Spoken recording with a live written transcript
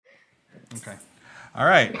Okay. All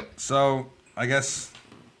right. So I guess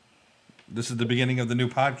this is the beginning of the new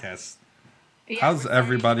podcast. Yeah, How's we're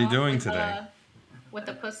everybody starting off doing with, today? With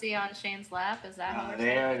the pussy on Shane's lap, is that how we're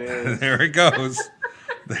There saying it it? is. There it goes.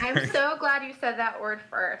 I'm so glad you said that word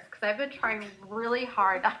first, because I've been trying really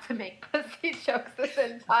hard not to make pussy jokes this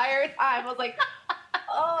entire time. I was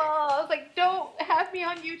like, don't have me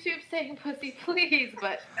on YouTube saying pussy, please.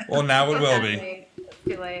 But Well, now it will be. It's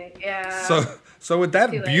too late. Yeah. So with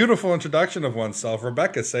that Too late. beautiful introduction of oneself,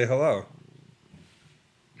 Rebecca, say hello.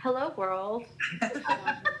 Hello, world.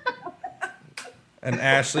 And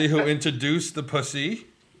Ashley, who introduced the pussy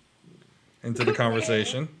into the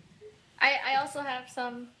conversation. I also have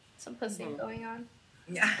some pussy going on.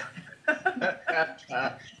 Yeah.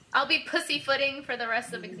 I'll be pussyfooting for the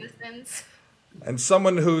rest of existence. And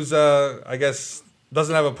someone who's, I guess,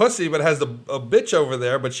 doesn't have a pussy but has a bitch over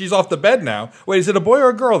there, but she's off the bed now. Wait, is it a boy or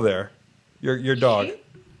a girl there? Your dog.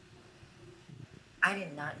 I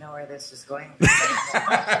did not know where this was going. I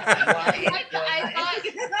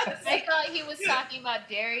thought he was talking about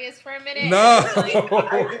Darius for a minute. No.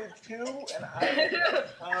 I did too, and I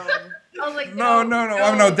was like, No.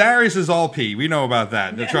 Oh, no, Darius is all pee. We know about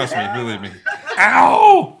that. No, trust me, believe me.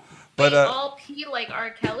 Ow! But Wait, all pee like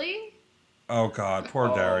R. Kelly? oh god, poor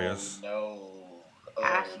Darius. No.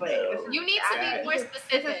 Ashley. You need to be more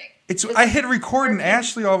specific. I hit record and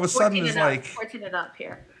Ashley all of a sudden 14 is and up. like 14 and up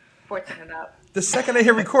here. 14 and up. the second I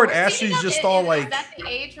hit record, Ashley's just all Is like that the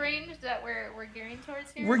age range that we're gearing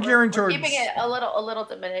towards here? we're gearing towards Keeping it a little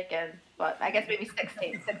Dominican, but I guess maybe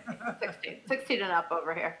 16 and up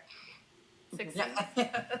over here. 16?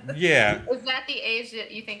 yeah. Is that the age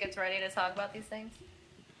that you think it's ready to talk about these things?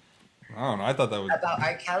 I don't know. I thought that was About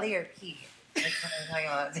R. Kelly or Pete? That's what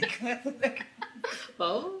I'm talking about.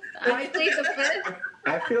 Both? I think the fifth.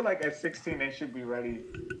 I feel like at 16 they should be ready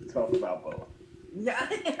to talk about both. Yeah.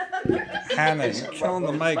 Hannah, you're killing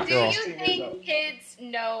the mic, Do girl. you think kids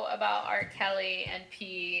know about R. Kelly and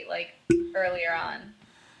P like earlier on?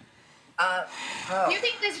 Oh. Do you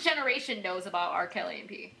think this generation knows about R. Kelly and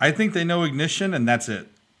P? I think they know Ignition and that's it.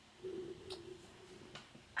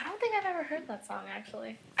 I don't think I've ever heard that song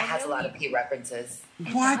actually. It has a lot of Pete references.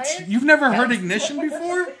 What? does? You've never heard Ignition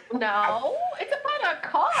before? No, it's about a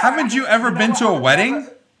car. Haven't you ever been to a wedding?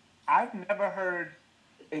 I've never heard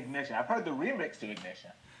Ignition. I've heard the remix to Ignition.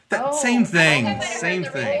 That same thing. I think I might have Same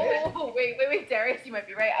heard the thing. Oh, wait, Darius, you might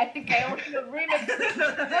be right. I think I only know the remix.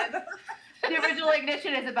 The original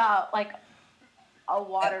Ignition is about like a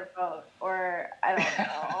water boat, or I don't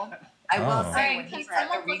know. I will Oh. say, when Can he said the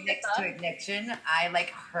someone look remix this to up? Ignition, I like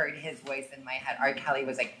heard his voice in my head. R. Kelly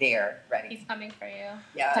was like there, ready. He's coming for you.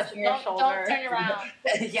 Yeah. Touching your Don't shoulder. turn around.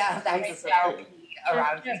 Yeah, that was smell pee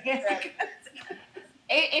around me.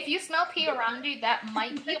 If you smell pee around you, that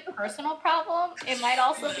might be a personal problem. It might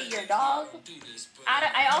also be your dog.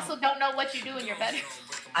 I also don't know what you do in your bedroom.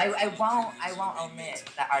 I won't omit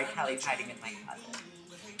that R. Kelly's hiding in my closet.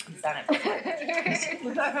 He's done it before.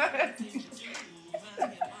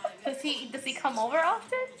 Does he come over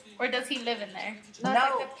often, or does he live in there?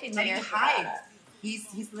 No, he he hides.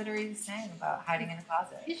 He's literally saying about hiding in a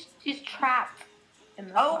closet. She's trapped in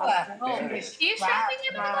the Oh, closet. There. He's trapping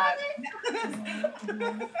in the closet.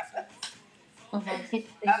 He's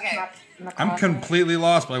Okay. trapped in the I'm closet. completely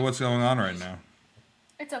lost by what's going on right now.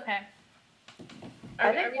 It's okay.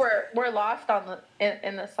 I think we're lost on the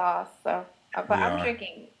in the sauce. So, but We I'm are.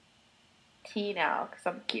 drinking tea now because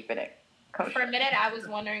I'm keeping it kosher. For a minute, I was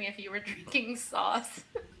wondering if you were drinking sauce.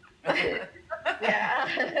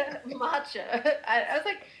 Yeah, matcha. I was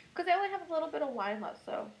like, because I only have a little bit of wine left,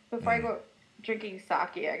 so before I go drinking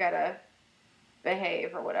sake, I gotta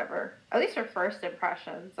behave or whatever. At least for first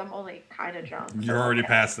impressions, I'm only kind of drunk. You're already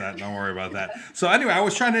past that. Don't worry about that. So anyway, I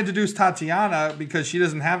was trying to introduce Tatiana because she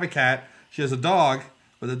doesn't have a cat. She has a dog,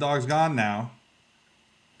 but the dog's gone now.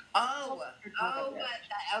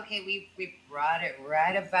 But okay, we brought it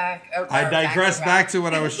right back. I digressed back to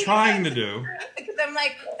what I was trying to do. Because I'm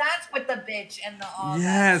like, that's what the bitch and the all.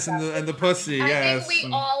 Yes, that and the pussy. I Yes. think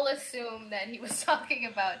we all assumed that he was talking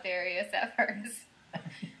about Darius at first.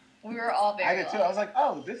 We were all I very did too. I lost. was like,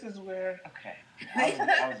 oh, this is where. Okay.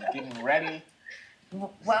 I was getting ready.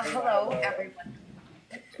 Well, hello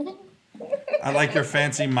everyone. I like your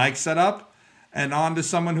fancy mic setup. And on to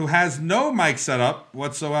someone who has no mic setup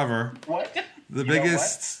whatsoever. What? The You know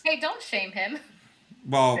biggest. Hey, don't shame him.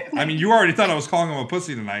 Well, I mean, you already thought I was calling him a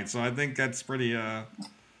pussy tonight, so I think that's pretty. And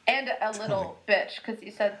a little bitch, because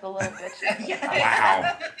you said the little bitch.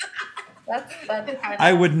 Wow. That's kind of.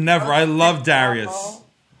 I would never. I love Darius.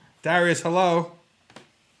 Darius, hello.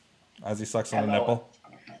 As he sucks on the nipple.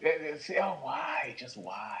 Oh, why? Just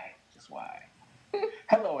why?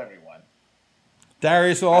 Hello, everyone.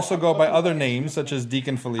 Darius will also go by other names such as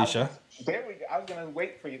Deacon Felicia. There we go. I was gonna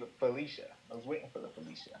wait for you, Felicia. I was waiting for the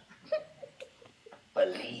Felicia.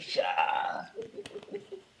 Felicia.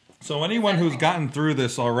 So anyone who's gotten through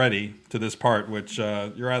this already to this part, which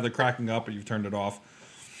you're either cracking up or you've turned it off,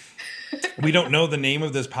 we don't know the name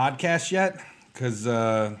of this podcast yet because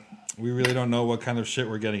we really don't know what kind of shit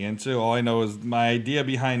we're getting into. All I know is my idea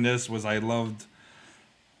behind this was I loved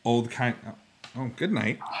old kind. Oh, good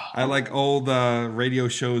night. I like old radio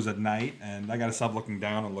shows at night, and I got to stop looking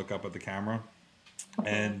down and look up at the camera.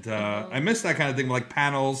 And I miss that kind of thing, like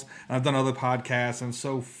panels. And I've done other podcasts, and it's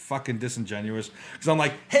so fucking disingenuous. Because I'm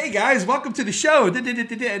like, hey guys, welcome to the show.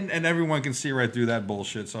 And everyone can see right through that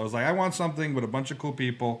bullshit. So I was like, I want something with a bunch of cool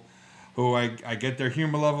people who I get their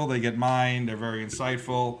humor level, they get mine, they're very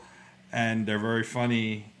insightful, and they're very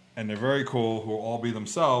funny, and they're very cool, who will all be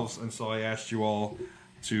themselves. And so I asked you all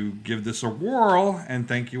to give this a whirl, and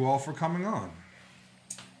thank you all for coming on.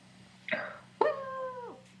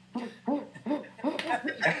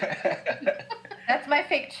 That's my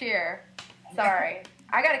fake cheer. Sorry.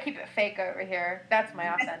 I gotta keep it fake over here. That's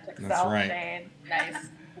my authentic That's self, right. Shane. Nice.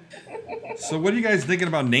 So what are you guys thinking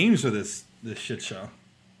about names for this shit show?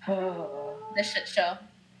 The shit show.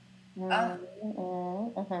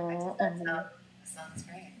 Sounds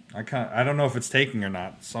great. I don't know if it's taking or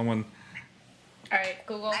not. Someone, All right,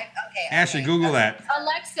 Google. Ashley, Google that.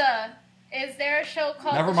 Alexa, is there a show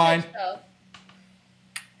called Never The mind. Shit Show?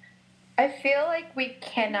 I feel like we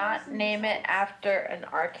cannot name it after an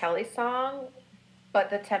R. Kelly song, but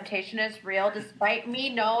the temptation is real, despite me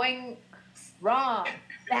knowing wrong,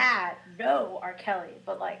 bad, no R. Kelly.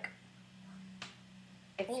 But like,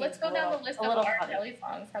 Well, let's go down the list of R. Kelly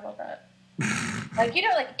songs. How about that? Like, you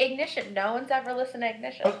know, like Ignition. No one's ever listened to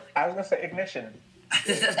Ignition. Oh, I was gonna say Ignition.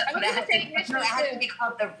 It say Ignition has to too. be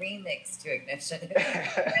called the remix to Ignition.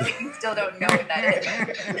 You still don't know what that is.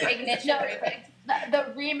 Ignition No, remix.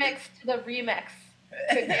 the remix to the remix.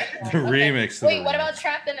 The remix. to Wait, the what remix. about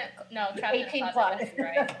Trapped in a... No, Trapped 18 in a plus. Closet.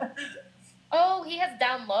 Right. Oh, he has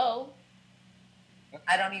Down Low.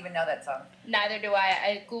 I don't even know that song. Neither do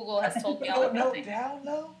I. Google has told me all No, about it. down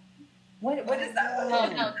low. What is that? Oh,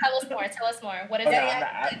 no, tell us more. Tell us more. What is Oh, no, it?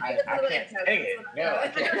 I can't sing it. No, I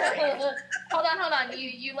can't. Hold on.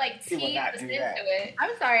 You like He will teased not us do into that. it.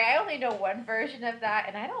 I'm sorry, I only know one version of that,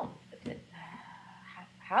 and I don't.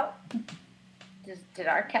 How? Did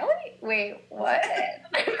R. Kelly? Wait, what?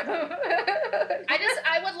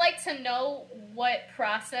 I would like to know what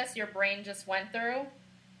process your brain just went through.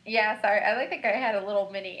 Yeah, sorry. I think I had a little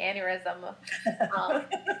mini aneurysm.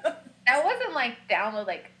 That wasn't like download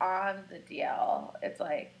like on the DL. It's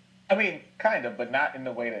like I mean, kind of, but not in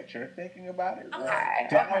the way that you're thinking about it. Okay.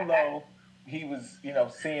 Down low, he was,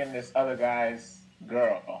 seeing this other guy's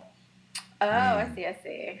girl. oh, I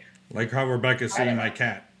see. Like how Rebecca's seeing my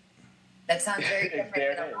cat. That sounds very There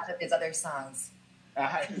different than it a lot is. of his other songs.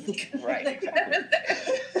 Right, exactly.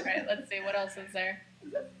 All right, let's see. What else is there?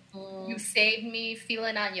 You saved me,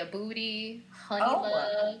 feeling on your booty, honey Oh.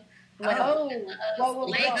 love. Whoa, whoa.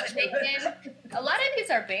 Leg shaking. A lot of these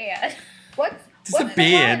are bad. What's Just a the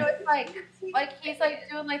beard. one with, like he's like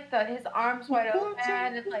doing like his arms wide open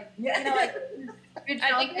and it's like like you're I think you're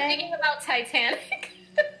jumping. thinking about Titanic.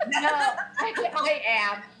 No, I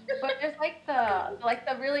am. But there's like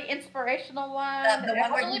the really inspirational one. The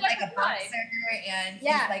one where Only he's like like a a five. boxer and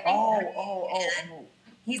Yeah. he's like Oh.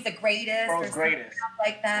 he's the greatest or World's something Greatest.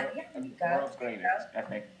 like that. Yeah, there you go. World's Greatest, I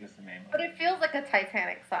think is the name. But it feels like a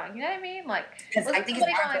Titanic song. You know what I mean? Like Because I wasn't think his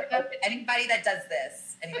somebody arms going are open. Anybody that does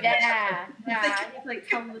this. Anybody yeah, he's like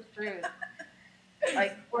telling the truth.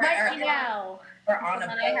 Like Or- right now. or on a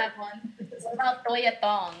Hold on, I boat. have one. What about Toya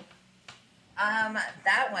Thong?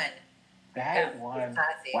 That one. That It's one.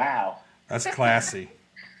 classy. Wow. That's classy.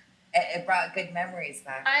 It brought good memories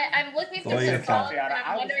back. I'm looking through Toya the Thong. songs and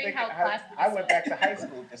I'm wondering how classy I this went was. back to high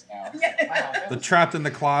school just now. Wow, that The was- Trapped in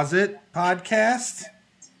the Closet podcast?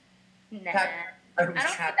 Nah. I don't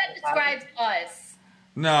think that describes us. 'Cause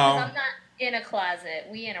No. I'm not in a closet.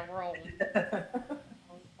 We in a room.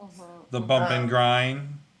 The Bump and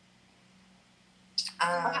Grind.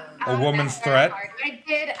 A Woman's That's Threat. hard.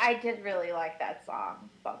 I did really like that song.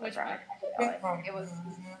 Bump Which and one? Grind. It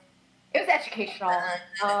was educational.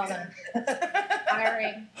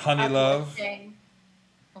 Inspiring. Honey Love. uplifting.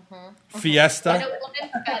 When Fiesta. a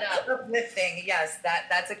woman fed up. Uplifting, yes,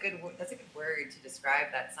 that's a good word to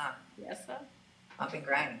describe that song. Yes, sir. Bump and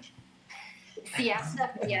grind. Fiesta.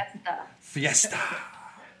 Fiesta.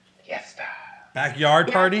 Fiesta.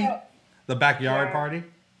 Backyard Party? The Backyard Yeah. Party?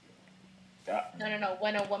 No.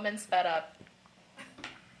 When a woman's fed up.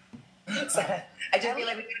 I just feel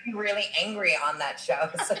like we could be really angry on that show.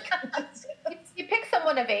 It's like, You pick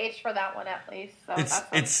someone of age for that one at least. So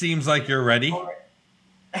It seems like you're ready. Or-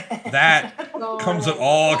 That comes with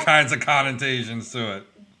all kinds of connotations to it.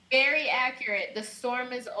 Very accurate. The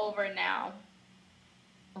storm is over now.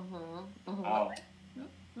 Oh,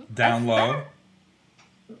 Down low.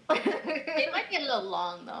 It might be a little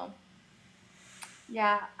long though.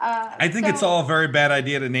 Yeah. I think it's all a very bad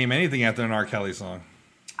idea to name anything after an R. Kelly song.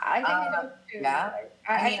 I think it is too. Yeah.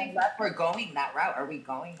 I I mean, think unless we're going that route. Are we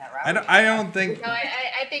going that route? I don't think. No,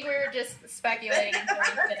 I think we were just speculating and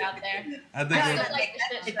throwing it out there. I Is think. Yeah.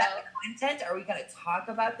 that the content? Are we going to talk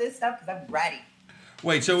about this stuff? Because I'm ready.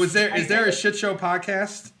 Wait. So is there a shit show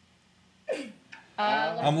podcast?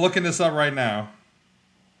 I'm looking this up right now.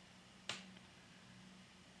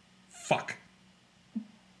 Fuck.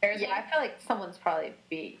 Yeah, I feel like someone's probably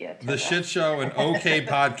beat you. to The Shit Show and OK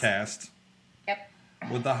podcast Yep.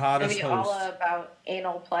 with the It'll hottest be host. all about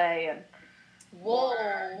anal play and Whoa.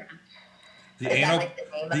 The Is that anal like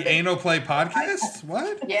the name of the it? anal play podcast?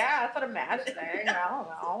 What? yeah, that's what I'm imagining. I don't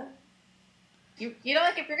know. You know,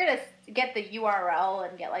 like if you're gonna get the URL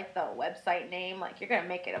and get like the website name, like you're gonna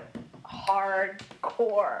make it a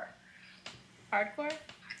hardcore. Hardcore?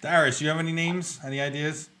 Darius, you have any names? Any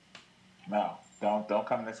ideas? no. Don't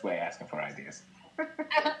come this way asking for ideas.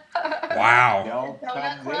 Wow. Don't Donut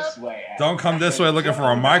come Club? this way. Don't come this way looking for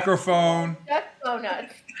a microphone. That's so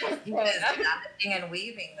nuts. That's so Just nuts. knotting and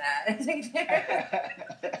weaving that.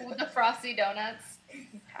 With the frosty donuts. All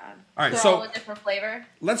right, They're all so a different flavor.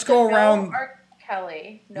 let's go around. No R.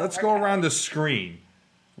 Kelly. No Let's R. go Kelly. around the screen.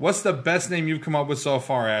 What's the best name you've come up with so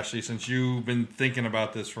far, Ashley, since you've been thinking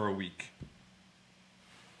about this for a week?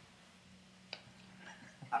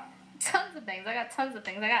 Tons of things. I got tons of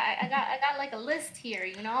things. I got like a list here,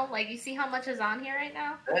 you know? Like you see how much is on here right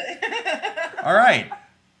now? All right.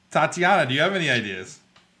 Tatiana, do you have any ideas?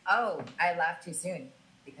 Oh, I laughed too soon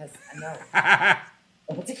because no.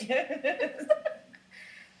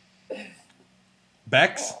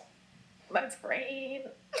 Bex? My brain.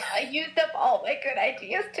 I used up all my good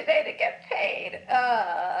ideas today to get paid.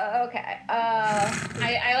 Okay.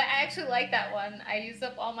 I actually like that one. I used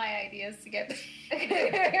up all my ideas to get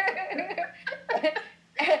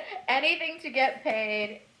Anything to get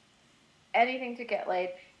paid. Anything to get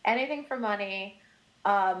laid. Anything for money.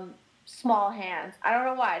 Small hands. I don't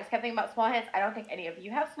know why. I just kept thinking about small hands. I don't think any of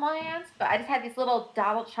you have small hands, but I just had these little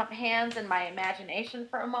Donald Trump hands in my imagination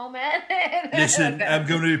for a moment. Listen, I'm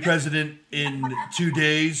going to be president in 2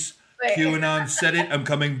 days. Wait. QAnon said it. I'm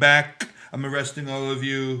coming back. I'm arresting all of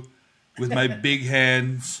you with my big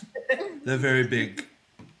hands. They're very big.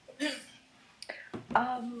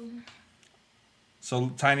 So,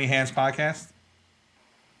 Tiny Hands Podcast?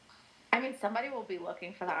 I mean, somebody will be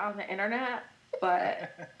looking for that on the internet,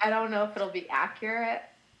 but I don't know if it'll be accurate.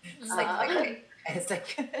 It's like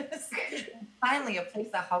finally a place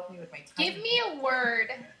that helped me with my time. Give me a word.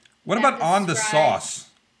 What That about on the describes- sauce?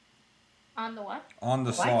 On the what? On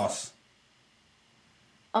the What? sauce.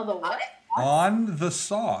 Oh, the what? On the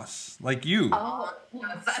sauce. Like you. Oh.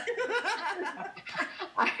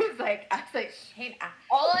 I was like, Shane.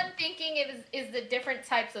 All I'm thinking is the different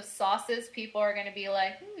types of sauces people are going to be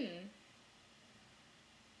like,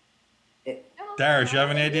 Darius, you have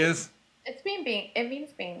any ideas? It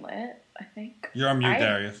means being lit, I think. You're on mute, Right?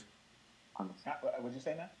 Darius. What'd you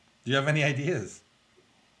say now? Do you have any ideas?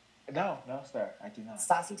 No, sir. I do not.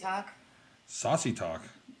 Saucy talk. Saucy talk.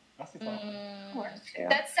 What's the talk?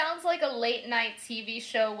 that sounds like a late night TV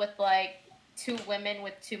show with like two women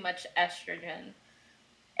with too much estrogen.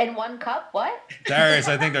 In one cup? What? Darius,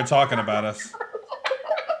 I think they're talking about us.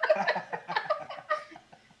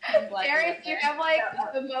 Darius, you have like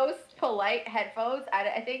the most polite headphones.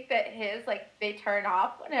 I think that his, like, they turn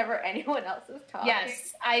off whenever anyone else is talking.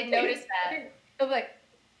 Yes, I noticed that. I'm like,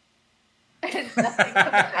 nothing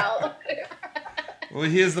comes out. Well,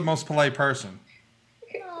 he is the most polite person.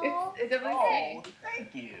 It doesn't Oh,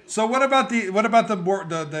 thank you. So what about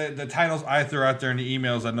the titles I threw out there in the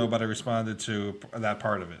emails that nobody responded to that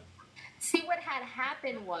part of it? See, what had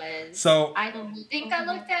happened was, So I think I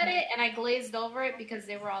looked at it and I glazed over it because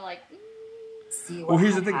they were all like, See what well,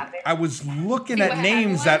 here's the thing. happened. I was looking See at what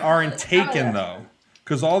names happened that aren't was- taken though,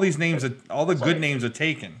 because all these names, all the good names are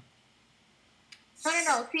taken.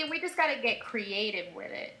 no. See, we just got to get creative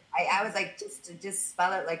with it. I was like, just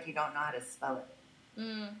spell it like you don't know how to spell it.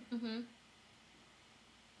 Mm-hmm.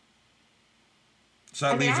 So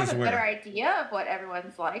that I leaves have us a better where? idea of what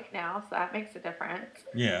everyone's like now, so that makes a difference.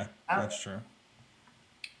 Yeah, that's true.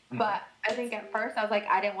 But I think at first I was like,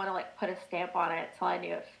 I didn't want to like put a stamp on it until I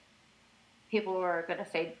knew if people were going to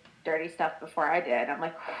say dirty stuff before I did. I'm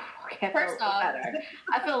like, okay, I feel First a little off- better.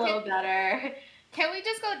 I feel a little better. Can we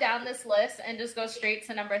just go down this list and just go straight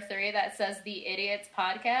to number 3 that says the Idiots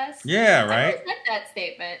Podcast? Yeah, I right? resent that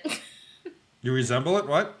statement. You resemble it?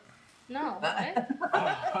 What? No. What?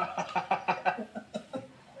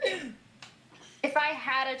 If I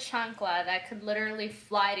had a chancla that could literally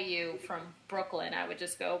fly to you from Brooklyn, I would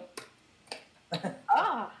just go.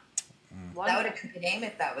 Ah. That would have been the name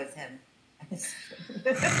if that was him.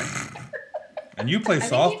 And you play I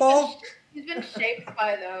think softball? He's been shaped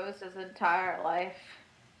by those his entire life.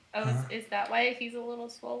 Oh, is that why he's a little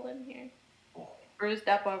swollen here? Bruised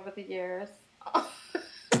up over the years.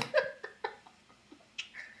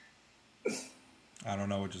 I don't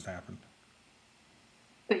know what just happened.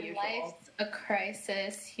 The usual. Life's a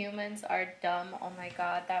crisis. Humans are dumb. Oh my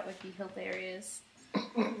god, that would be hilarious.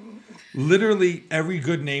 Literally every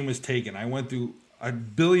good name was taken. I went through a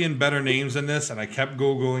billion better names than this, and I kept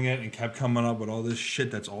Googling it and kept coming up with all this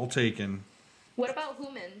shit that's all taken. What about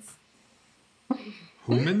humans?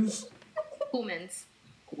 Humans? Humans.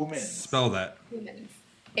 Woman. Spell that. Humans.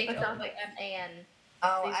 H-O-M-A-N.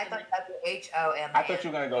 Oh, I thought WHOM. I thought you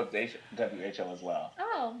were gonna go WHO as well.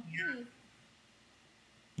 Oh.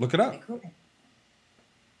 Look it up.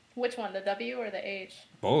 Which one, the W or the H?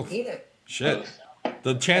 Both. Either. Shit.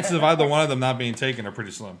 The chances of either one of them not being taken are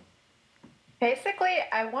pretty slim. Basically,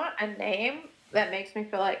 I want a name that makes me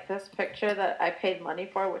feel like this picture that I paid money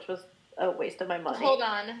for, which was a waste of my money. Hold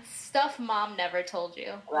on. Stuff mom never told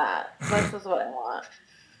you. This is what I want.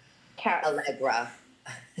 Cat. Allegra.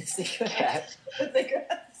 Cigarettes.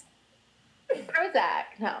 Prozac.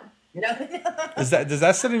 No. Does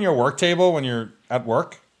that sit in your work table when you're at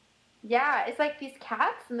work? Yeah, it's like these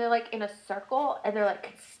cats, and they're like in a circle, and they're like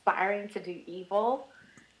conspiring to do evil.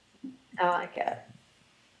 I like it.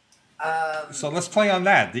 So let's play on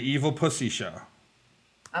that. The Evil Pussy Show.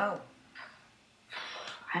 Oh.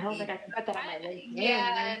 I don't think I can put that on my LinkedIn.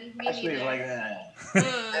 Yeah, and me Actually, neither. like that.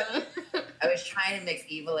 I was trying to mix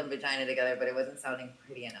evil and vagina together, but it wasn't sounding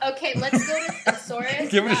pretty enough. Okay, let's go to thesaurus.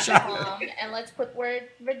 Give it a shot. And let's put word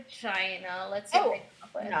vagina. Let's see what we come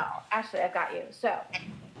up with. No, actually, I've got you. So,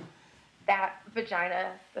 that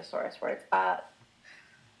vagina thesaurus words.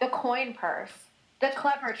 The coin purse. The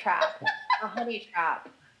clever trap. The honey trap.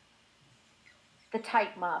 The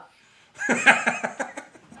tight muff.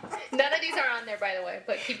 None of these are on there, by the way,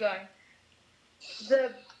 but keep going.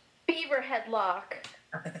 The beaver headlock.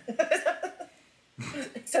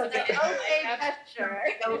 So The OA gesture.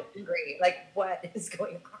 I don't agree. Like, what is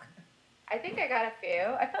going on? I think I got a few.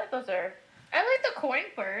 I feel like those are. I like the coin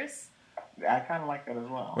purse. I kind of like that as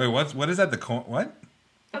well. Wait, what is that? The what?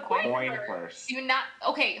 The coin Coin purse. purse. You not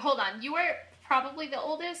okay? Hold on. You were probably the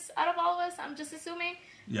oldest out of all of us. I'm just assuming.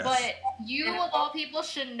 Yes. But you, of all people,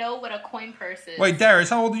 should know what a coin purse is. Wait,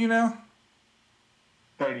 Darius, how old are you now?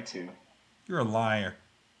 32. You're a liar.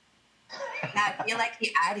 I feel like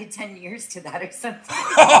he added 10 years to that or something.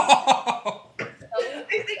 Oh, I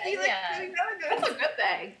think he's like, yeah. really That's knowing a good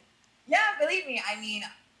thing. Yeah, believe me. I mean,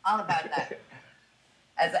 all about that.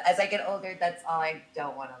 As I get older, that's all I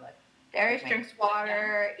don't want to look. Darius drinks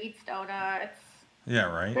water, eats donuts. Yeah,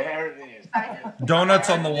 right. There it is.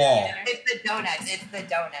 Donuts on the wall. It's the donuts. It's the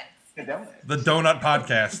donuts. The donut. The Donut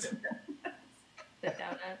Podcast. the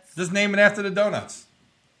donuts. Just name it after the donuts.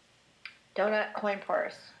 Donut coin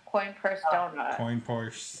purse. Coin purse donut. Coin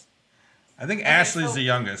purse. I think Ashley's the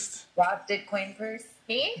youngest. Frosted coin purse.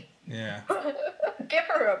 Me? Yeah. Give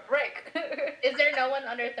her a break. Is there no one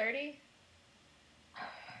under 30?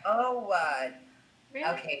 Oh, Really?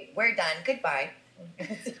 okay. We're done. Goodbye.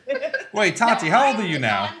 Wait, Tati, how old are you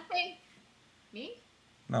now? Me?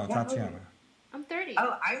 No, Yeah, Tatiana. I'm 30.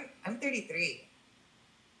 Oh, I'm 33.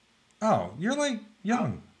 Oh, you're like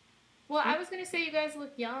young. Well, I was gonna say you guys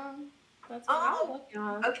look young. That's Oh. what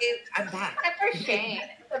Yeah. Okay, I'm back. Except for Shane.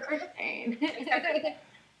 Except for Shane.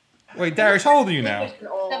 Wait, Darius, how old are you now?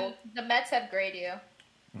 the Mets have grade you.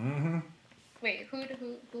 Mm-hmm. Wait, who,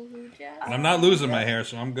 Jazz? And I'm not losing my hair,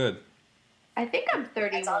 so I'm good. I think I'm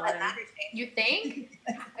That's all 31. that matters. Shane. You think?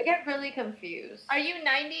 I get really confused. Are you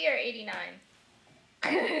 90 or 89?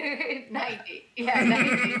 90. Yeah,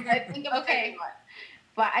 90. I think I'm Okay. 31.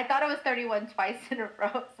 But I thought I was 31 twice in a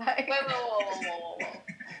row. So Whoa.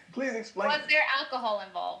 Please explain. Was there alcohol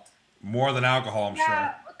involved? More than alcohol, I'm Yeah,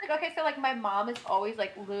 sure. it's like, okay, so like my mom is always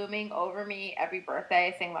like looming over me every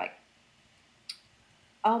birthday saying like,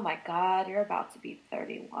 oh my God, you're about to be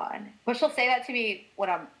 31. But she'll say that to me when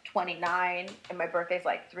I'm 29 and my birthday's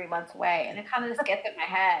like 3 months away. And it kind of just gets in my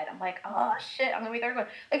head. I'm like, oh shit, I'm going to be 31.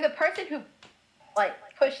 Like the person who like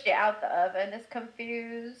pushed you out the oven is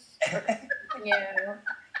confused. You.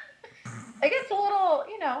 It gets a little,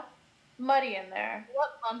 muddy in there.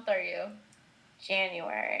 What month are you?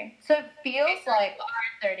 January. So it feels like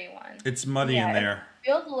 31. It's muddy in there. It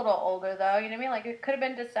feels a little older though. You know what I mean? Like it could have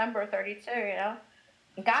been December 32. You know,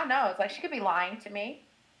 God knows. Like she could be lying to me.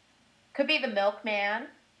 Could be the milkman.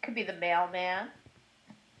 Could be the mailman.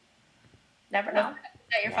 Never know. Is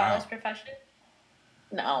that your father's profession?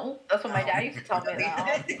 No, that's what my dad used to tell me. Though.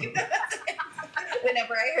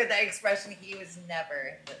 Whenever I heard that expression, he was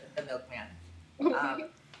never the milkman.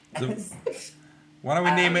 Why don't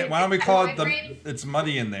we name it? Why don't we call it It's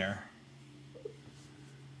Muddy in There?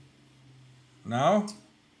 No.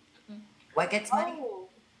 What gets money? Oh.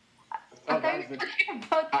 I thought you were talking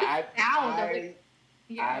about the sound.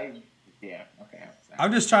 Yeah, okay.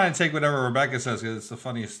 I'm just trying to take whatever Rebecca says because it's the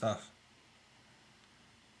funniest stuff.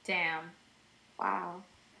 Damn. Wow.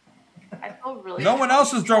 I feel really. No one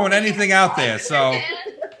else is throwing anything out there, so.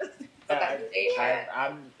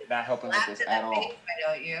 I'm not helping with this at all. Why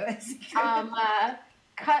don't you?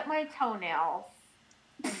 Cut my toenails.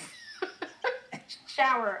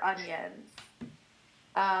 Shower onions.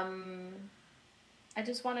 I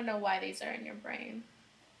just want to know why these are in your brain.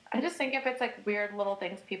 I just think if it's like weird little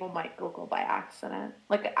things people might Google by accident.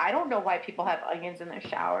 Like I don't know why people have onions in their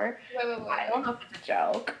shower. Wait. I don't know if it's a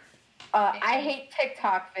joke. I hate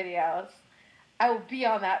TikTok videos. I will be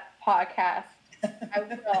on that podcast. I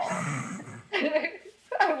will.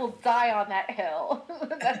 I will die on that hill.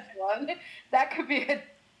 That's one. That could be a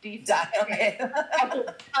decent. I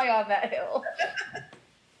will die on that hill.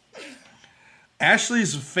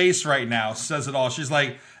 Ashley's face right now says it all. She's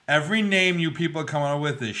like, every name you people are coming up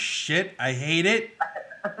with is shit. I hate it.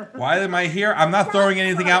 Why am I here? I'm not throwing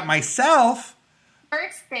anything out myself.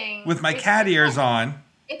 First thing. With my cat ears on.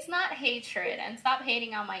 It's not hatred, and stop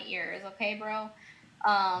hating on my ears, okay, bro?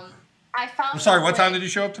 I found. I'm sorry. What time did you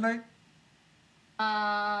show up tonight?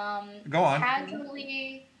 Go on.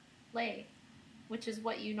 Casually late, which is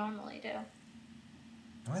what you normally do.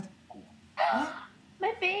 What?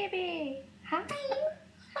 My baby. Hi.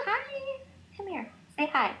 Hi. Come here. Say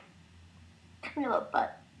hi. Come here, little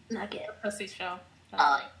butt nugget. Pussy show.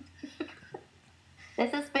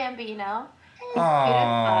 This is Bambino.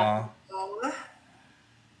 Aww.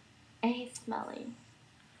 And he's smelly.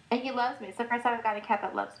 And he loves me. It's the first time I've got a cat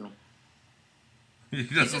that loves me. He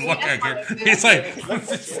doesn't look like it. He's like,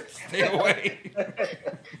 stay away.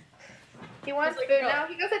 He wants food now.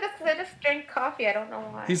 He goes, I just drink coffee. I don't know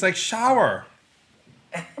why. He's like, shower.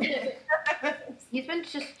 He's been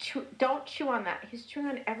just don't chew on that. He's chewing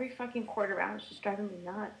on every fucking cord around. It's just driving me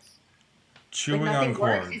nuts. Chewing on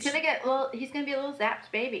cords. He's gonna be a little zapped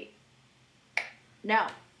baby. No.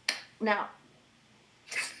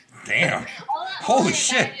 Damn. All Holy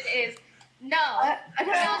shit. Is no.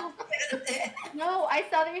 No, I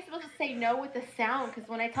saw that you're supposed to say no with the sound because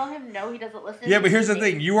when I tell him no, he doesn't listen. Yeah, but here's the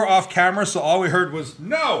thing. You were off camera, so all we heard was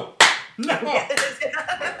no.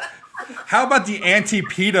 How about the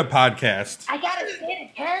Anti-PETA podcast? I gotta say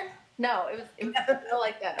it again. No, it was still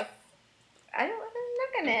like this. I'm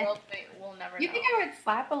not gonna. We'll never. You think I would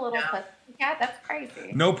slap a little pussy cat? That's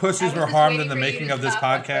crazy. No pussies were harmed in the making of this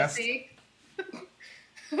podcast.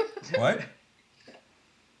 What?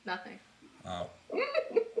 Nothing. Oh.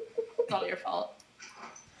 It's all your fault.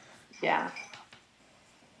 Yeah.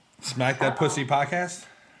 Smack That Pussy podcast?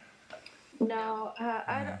 No,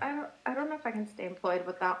 I don't know if I can stay employed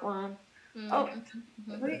with that one. Mm-hmm. Oh,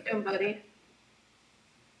 what are you doing, buddy?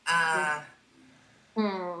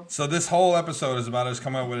 So this whole episode is about us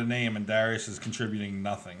coming up with a name, and Darius is contributing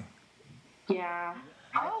nothing. Yeah.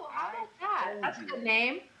 Oh, how about that? That's a good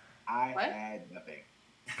name. I had nothing.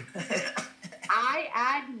 I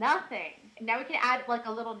add nothing. Now we can add like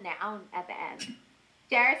a little noun at the end.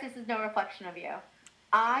 Darius, this is no reflection of you.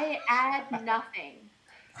 I add nothing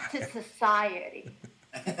to society.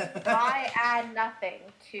 I add nothing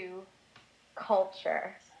to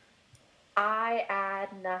culture. I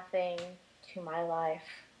add nothing to my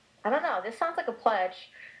life. I don't know. This sounds like a pledge.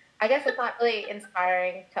 I guess it's not really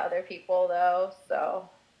inspiring to other people, though, so.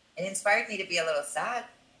 It inspired me to be a little sad.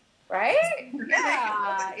 Right?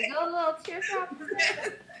 Yeah. You got a little teardrop.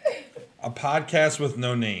 A podcast with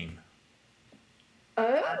no name.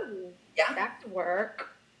 Oh. Yeah. That could work.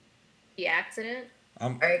 The accident.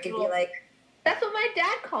 Or it could be like. That's what my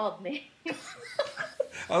dad called me.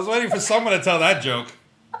 I was waiting for someone to tell that joke.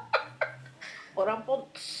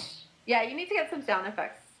 Yeah, you need to get some sound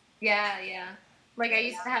effects. Yeah. Like I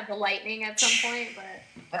used to have the lightning at some point, but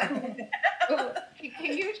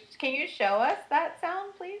Can you show us that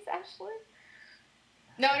sound, please, Ashley?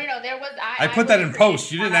 no. There was I put that in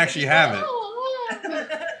post. You didn't actually have it.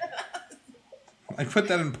 I put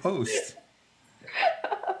that in post.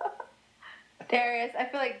 Darius, I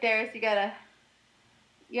feel like Darius,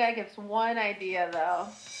 you You gotta give us one idea, though.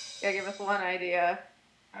 You gotta give us one idea.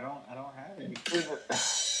 I don't have any.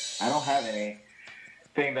 I don't have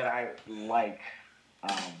anything that I like.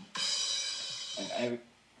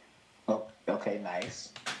 Oh, okay,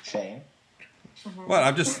 nice. Shane. What?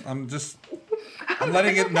 I'm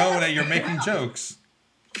letting it know that you're making jokes.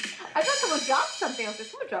 I thought someone dropped something. I was like,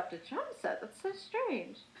 someone dropped a drum set. That's so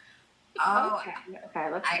strange. Oh,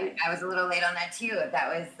 Okay, let's see. I was a little late on that too. That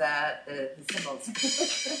was the symbols.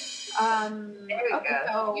 There we go.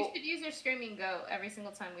 So, You should use your screaming goat every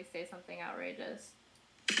single time we say something outrageous.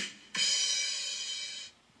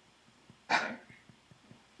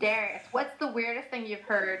 Darius, what's the weirdest thing you've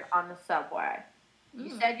heard on the subway?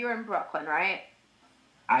 You said you were in Brooklyn, right?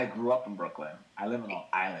 I grew up in Brooklyn. I live on Long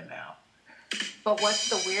Island now. But what's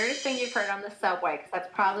the weirdest thing you've heard on the subway? Because that's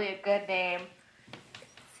probably a good name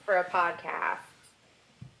for a podcast.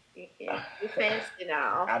 You fancy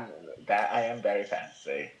now. I am very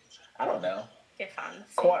fancy. I don't know. You're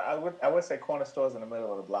fancy. I would say corner stores in the middle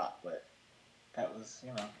of the block, but that was,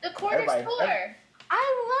 The corner store.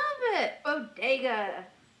 I love it. Bodega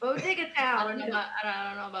Town. I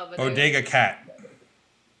don't know about Bodega Cat.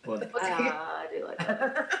 I do like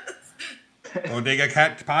that. Bodega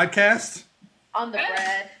Cat podcast? On the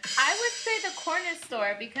bread. I would say the corner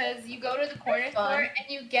store because you go to the corner store and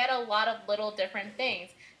you get a lot of little different things.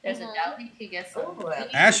 There's a deli, you can get some.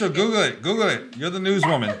 Ashley, Google it. Google it. You're the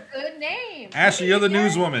newswoman. That's a good name. Ashley, you're the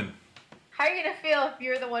newswoman. How are you going to feel if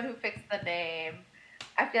you're the one who picks the name?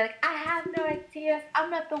 I feel like, I have no ideas. I'm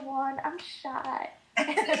not the one. I'm shy. I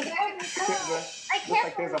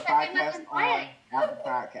can't. There's a podcast on Apple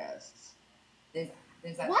Podcasts. There's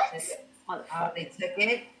a, What? They took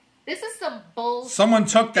it. This is some bullshit. Someone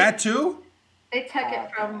took that too? They took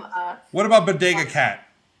it from us. What about Bodega Cat?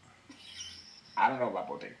 I don't know about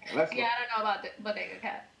Bodega. Let's Yeah, I don't know about the Bodega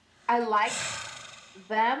Cat. I like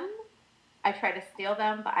them. I try to steal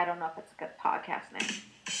them, but I don't know if it's a good podcast name.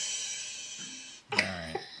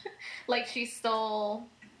 Alright. Like she stole.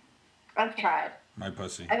 I've tried. My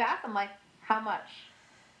pussy. I've asked them, like, how much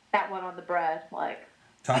that one on the bread, like.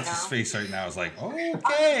 Toxi's face right now is like, On okay. the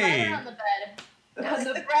bed. On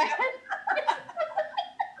the bread.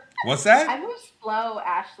 What's I that? move slow,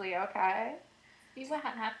 Ashley, okay? See what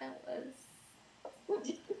had happened was.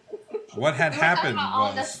 What had We were talking happened about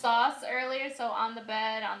all the was. sauce earlier, so on the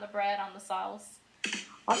bed, on the bread, on the sauce.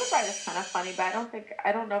 On the bread is kind of funny, but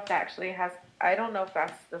I don't know if that actually has, I don't know if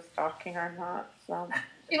that's the stalking or not, so.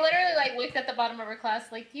 She literally like looked at the bottom of her class,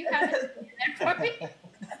 like, "Do you have anything there for me?"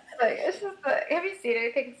 Like, it's just have you seen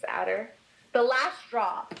anything sadder? The Last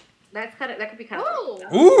Drop. That could be kind of.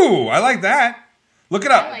 Ooh. Ooh, I like that. Look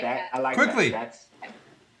it I up. like that. I like Quickly. that. I like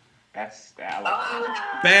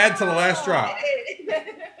that. Bad to the last drop.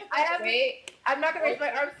 I'm not gonna raise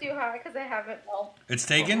my arms too high because I haven't. It's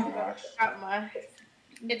taken? Oh, gosh. Got my.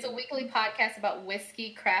 It's a weekly podcast about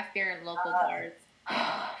whiskey, craft beer, and local bars.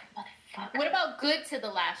 What about good to the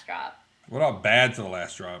last drop? What about bad to the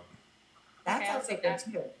last drop? That Okay, sounds I'll like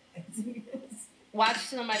take good too. Watch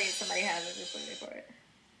somebody has it. Just waiting for it.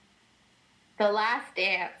 The Last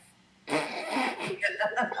Dance.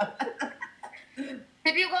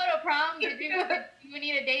 Did you go to prom? Did you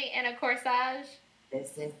need a date and a corsage?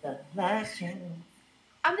 This is the last chance.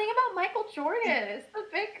 I'm thinking about Michael Jordan. It's the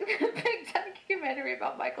big documentary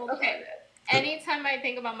about Michael Jordan. Anytime I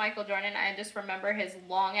think about Michael Jordan, I just remember his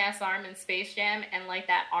long ass arm in Space Jam and like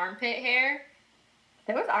that armpit hair.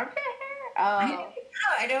 There was armpit hair? Oh.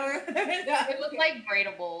 I don't remember that. It looked like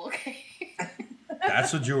braidable. Okay.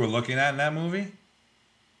 That's what you were looking at in that movie?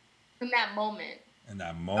 In that moment. In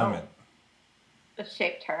that moment. The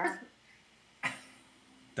shaped her.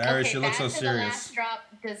 Darius, Okay, you look Bad so to the serious. Last Drop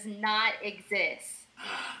does not exist.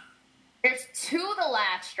 There's To the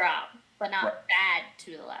Last Drop, but not Bad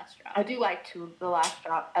to the Last Drop. I do like The Last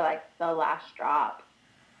Drop. I like The Last Drop.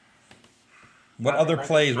 What other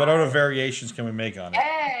plays, what other variations can we make on it?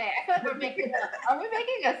 Hey, I feel like are we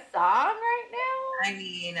making a song right now? I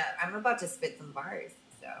mean, I'm about to spit some bars,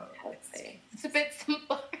 so let's see. It's a bit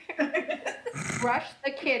simple. Rush the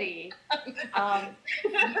Kitty.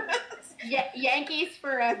 Yankees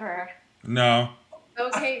Forever. No.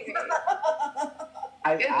 Okay.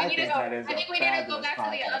 I We think need to go, that is I think we need to go back to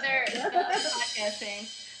the other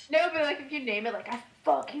podcasting. No, but like if you name it, like I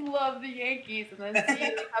fucking love the Yankees, and then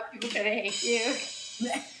see how people gonna hate you.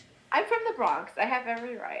 I'm from the Bronx. I have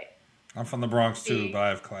every right. I'm from the Bronx too, but I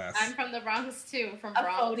have class. I'm from the Bronx too, from A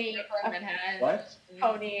Bronx phony- to Manhattan. What?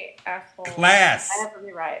 Pony asshole. Class. I have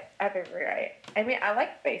every right. I have every right. I mean, I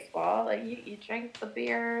like baseball. Like you drink the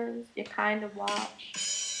beers. You kind of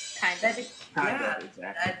watch. Kind of. Kind Yeah, of,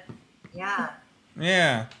 exactly. yeah.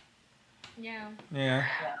 Yeah. Yeah. Yeah.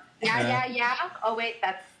 Yeah. Oh wait,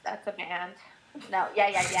 that's a band. No,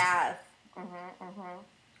 yeah.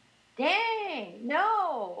 Dang,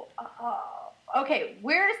 no. Okay,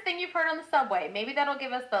 weirdest thing you've heard on the subway. Maybe that'll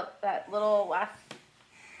give us that little last.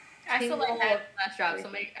 I still like Single- that last drop, so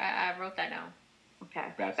I wrote that down. Okay,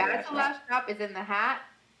 That's that's the the last drop is in the hat.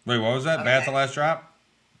 Wait, what was that? Okay. Bad to last drop?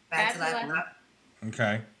 Back to Back to that. that.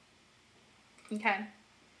 Okay. Okay.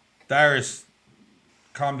 Darius,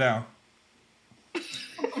 calm down.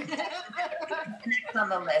 Next on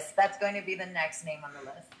the list. That's going to be the next name on the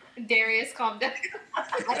list. Darius, calm down.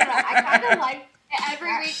 I don't know. I kind of like. Every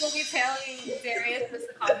week we'll be telling Darius this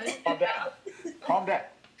comment. Calm down. Calm down.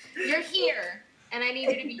 You're here, and I need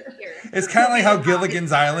you to be here. It's kind of like how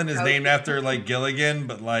Gilligan's Island is named after like Gilligan,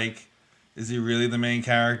 but like, is he really the main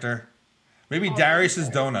character? Maybe Darius is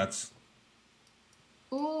donuts.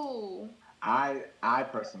 Ooh. I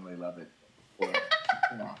personally love it. For,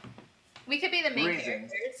 you know, We could be the main Reasons.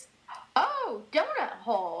 characters. Oh, donut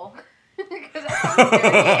hole. 'Cause that sounds Here's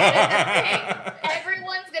very the thing.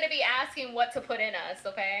 Everyone's gonna be asking what to put in us,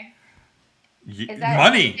 okay? Is that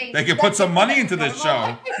Money. anything- They could put some money into this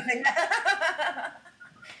show.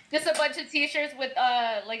 Just a bunch of T-shirts with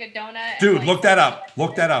like a donut. and, Dude, like, look that up.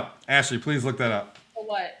 Look that up. Ashley, please look that up. For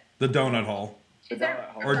what? The donut hole. She's our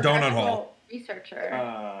Or donut hole.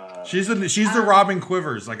 researcher. She's the Robin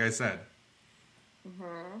Quivers, like I said.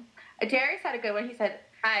 Darius had a good one. He said,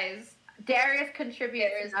 Guys, Darius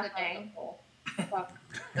contributes there is the nothing. donut hole.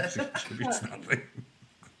 She contributes nothing.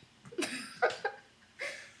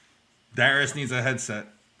 Darius needs a headset.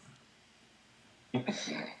 You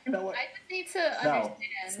know what? I just need to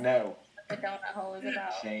understand No. what the donut hole is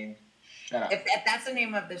about. Shane, shut up. If that's the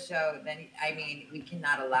name of the show, then I mean we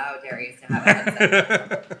cannot allow Darius to have a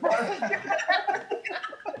headset.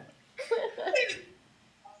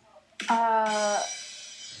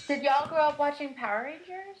 Did y'all grow up watching Power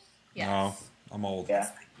Rangers? Yes. No, I'm old. Yeah.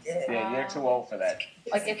 Yeah, you're too old for that.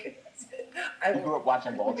 Like if I grew up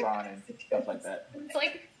watching Voltron and stuff like that. It's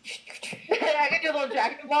like I could do a little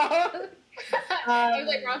Dragon Ball. it was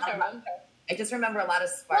like wrong show. I just remember a lot of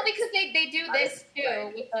Well, sparks. because they do this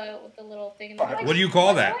too with the little thing in the What What do you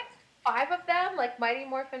call that? Like 5 of them, like Mighty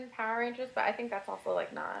Morphin Power Rangers, but I think that's also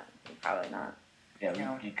like not, probably not.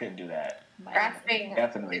 Yeah, you couldn't do that. Grasping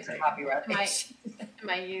Definitely It's take it. copyright.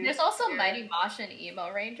 my youth. There's also Mighty Mosh and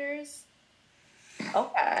Emo Rangers.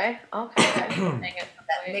 Okay. Dang it.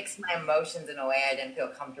 That mixed my emotions in a way I didn't feel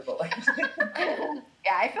comfortable with.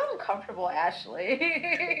 Yeah, I feel uncomfortable,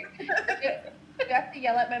 Ashley. You have to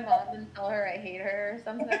yell at my mom and tell her I hate her or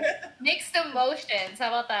something. Mixed emotions. How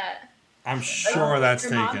about that? I'm sure that's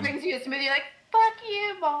Your mom taken. brings you a smoothie, you're like, fuck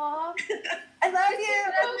you, mom. I love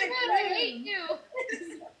Oh, you. I hate you.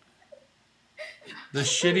 The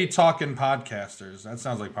shitty talking podcasters. That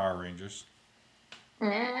sounds like Power Rangers.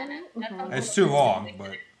 Mhm. It's too long,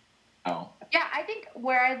 but Oh. Yeah, I think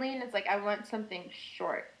where I lean is like I want something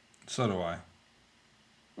short. so do I.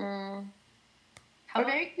 How Or about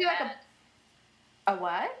maybe do like bad? a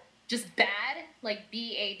what? Just bad, like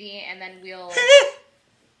BAD, and then we'll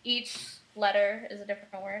each letter is a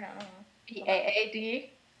different word. I don't know. BAAD.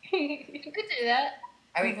 You could do that.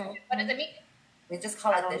 I mean, What does it mean? we just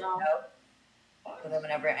call I it don't the know. show. So that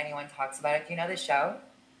whenever anyone talks about it, do you know the show?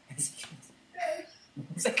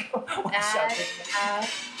 It's like, what show is it?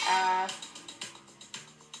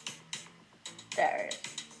 There.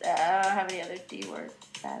 I don't have any other D words.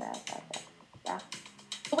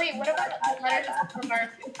 Wait, what about the letters from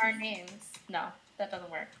our names? No, that doesn't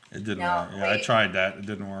work. It didn't No, work. Yeah, I wait. tried that. It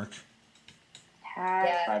didn't work.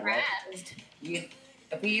 Yeah, Tried what? Rast.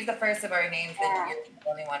 if we use the first of our names, then you're the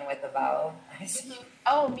only one with the vowel.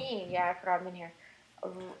 Oh, me. Yeah, I forgot I'm in here.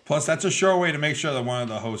 Plus, that's a sure way to make sure that one of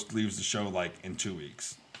the hosts leaves the show like in 2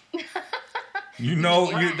 weeks.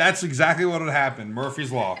 That's exactly what would happen.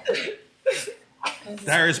 Murphy's Law.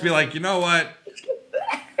 Darius be like, you know what?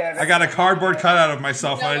 I got a cardboard cutout of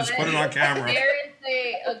myself and I just put it on camera. There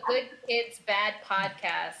is a Good Kids Bad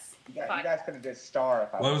Podcast. You guys could have did Star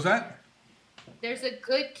if I What was that? There's a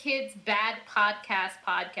Good Kids Bad Podcast.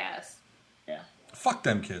 Yeah. Fuck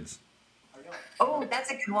them kids. Oh, that's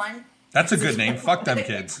a good one. That's a good name. Fuck them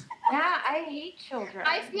kids. Yeah, I hate children.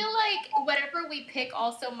 I feel like whatever we pick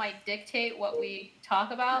also might dictate what we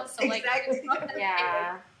talk about. So like, Exactly.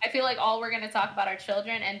 Yeah. I feel like all we're gonna talk about are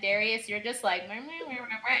children. And Darius, you're just like, meh, meh, meh, meh,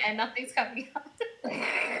 meh, and nothing's coming out.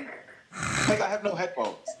 Like I have no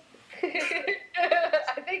headphones.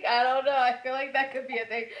 I don't know. I feel like that could be a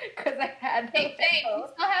thing because I had. Hey, Faye, you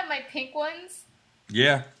still have my pink ones?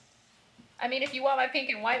 Yeah. I mean, if you want my pink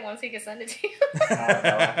and white ones, he can send it to you.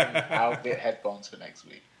 I'll get headphones for next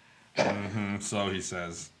week. So he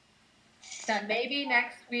says. Done. Maybe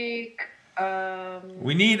next week.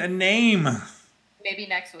 We need a name. Maybe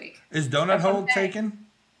next week. Is Donut Hole taken?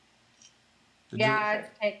 Yeah,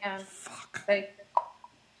 it's taken. Fuck. They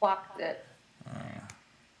blocked it.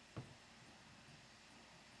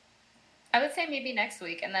 I would say maybe next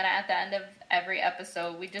week, and then at the end of every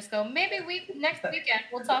episode, we just go, maybe next weekend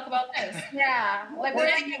we'll talk about this. Yeah, like We're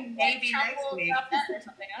we're thinking maybe next week. About that or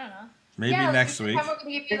something. I don't know. Maybe yeah, next like, week. we're gonna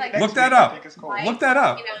give you, like, Look Next that week, I up. think it's cool. Like, Look that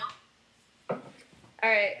up. You know. All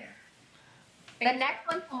right. The next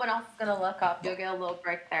one, someone else is gonna look up. You'll get a little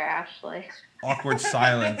break there, Ashley. Awkward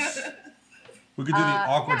silence. We could do the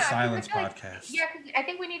awkward yeah, 'cause silence I feel like- podcast. Yeah, because I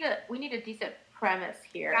think we need a decent premise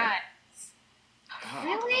here. God.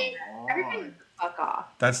 Really? Everything fuck off.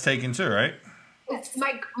 That's taken too, right? It's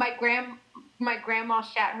my grandma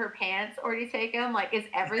shat her pants already taken. Like, is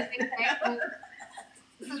everything taken?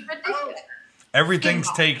 This is ridiculous.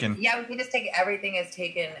 Everything's taken. Yeah, we can just take everything as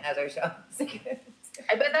taken as our show.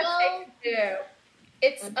 I bet that's Well, taken too.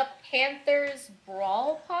 It's a Panthers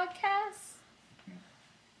Brawl podcast.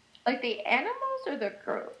 Like the animals or the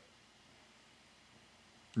group?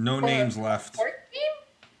 No names left. Sports team?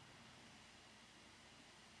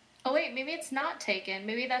 Oh wait, maybe it's not taken.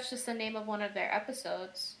 Maybe that's just the name of one of their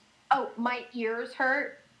episodes. Oh, my ears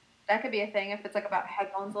hurt. That could be a thing if it's like about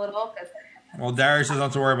headphones a little. Because Well, Darius doesn't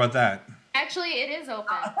have to worry about that. Actually, it is open.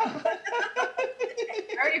 I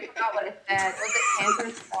already forgot what it said. Was it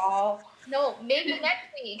Panthers Ball? No, maybe next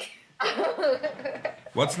week.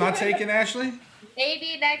 What's not taken, Ashley?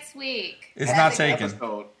 Maybe next week. It's That's not the taken.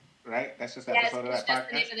 Episode, right? That's just the Yes, episode of it's that just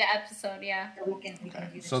the name podcast. of the episode, yeah. We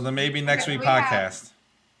can do So the maybe next Okay, week we have- podcast.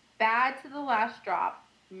 Bad to the last drop.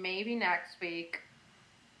 Maybe next week.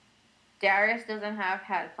 Darius doesn't have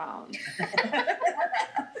headphones.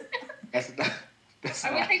 That's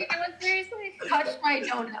Are we not. taking that one seriously? Touch my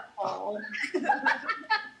donut hole.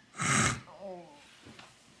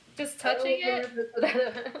 Just touching it? Just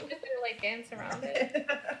gonna like dance around it.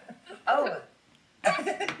 Oh.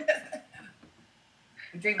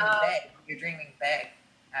 You're dreaming big. You're dreaming big,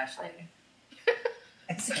 Ashley.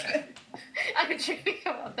 I'm dreaming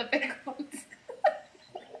about the big ones.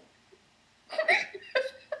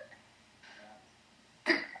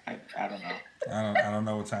 I don't know. I don't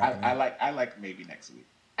know what's happening. I like maybe next week.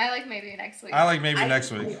 I like maybe next week. I like maybe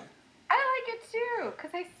next week. I like it too,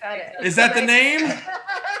 because I said it. Is that the name?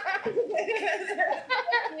 I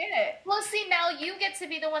did it. Well, see, now you get to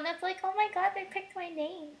be the one that's like, oh my god, they picked my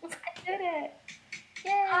name. I did it.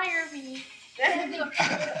 Yay. Hire me.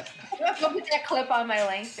 Go put that clip on my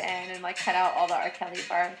LinkedIn and like cut out all the R. Kelly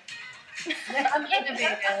parts. I'm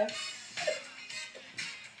innovative.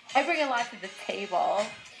 I bring a lot to the table.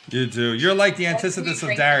 You do. You're like the antithesis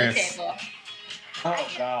of Darius. Oh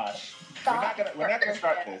gosh, we're not gonna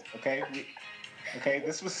start this, okay? Okay,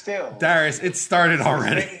 this was still. Darius, it started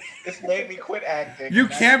already. This made me quit acting. You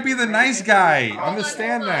can't be the nice guy.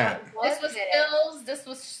 Understand that. This was Stills. This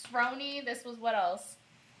was Shrony. This was what else?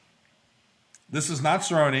 This is not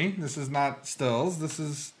Sroni. This is not Stills. This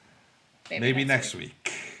is maybe next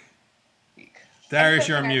week. Darius,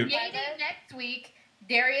 you're on mute. Maybe next week,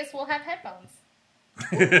 Darius will have headphones.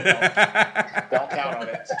 Don't count on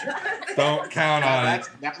it. Don't count on it.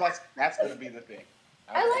 That's gonna be the thing.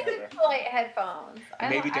 I like the polite headphones.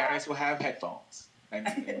 Maybe Darius will have headphones, and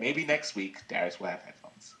maybe next week Darius will have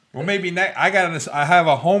headphones. Well, maybe next. I have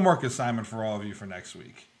a homework assignment for all of you for next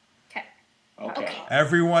week. Okay. Okay.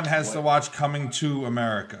 Everyone has to watch Coming to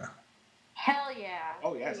America. Hell yeah.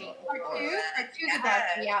 Oh yes. Part two is about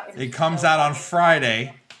to be out. in It comes October. out on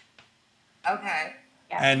Friday, Okay.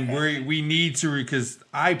 Yeah. and we need to, because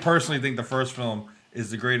I personally think the first film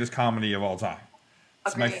is the greatest comedy of all time.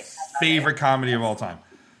 It's my Agreed. favorite comedy of all time.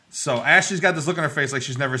 So Ashley's got this look on her face like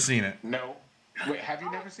she's never seen it. No. Wait, have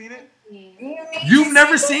you never seen it? You've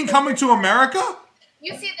never seen Coming to America?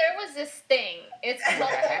 You see, there was this thing. It's called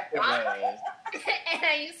Right. and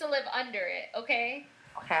I used to live under it, okay?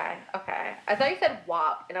 Okay. I thought you said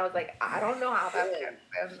WAP, and I was like, I don't know how that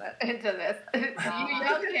fits into this. You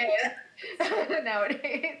young kids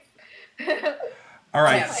nowadays. All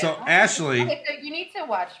right, Yeah. so Ashley, Okay, so you need to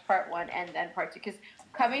watch part one and then part two, because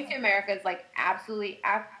Coming to America is like absolutely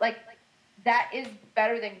like that is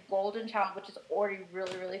better than Golden Child, which is already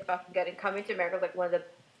really, really fucking good. And Coming to America is like one of the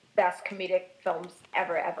best comedic films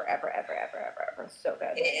ever. So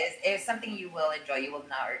good. It is. It's something you will enjoy. You will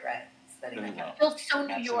not regret spending that time. Feels so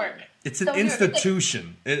New York. Absolutely. it's an So weird.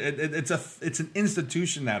 institution. It's an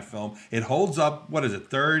institution, that film. It holds up, what is it,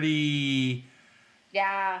 32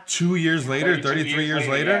 Yeah. years later, 33 years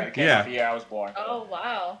later? Yeah. Yeah. The year I was born. Oh,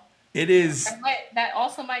 wow. It is. That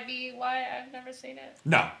also might be why I've never seen it.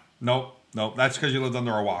 No. Nope. That's because you lived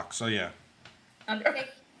under a rock. So, yeah.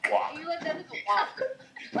 Walk. You lived under the walk.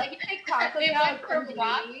 Like you take Taco It Bell went from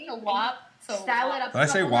walk to wop to style it up. Did I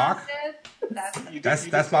say walk? That's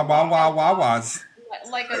That's my wah-wah-wah-wahs.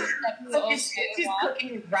 like a step to So she's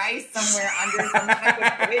cooking rice somewhere under some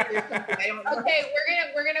type of bridge or something. I don't know. Okay,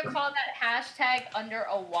 we're gonna call that hashtag under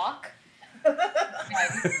a walk.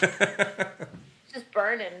 just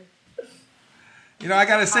burning. You know, I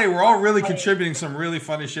gotta say, we're all really contributing some really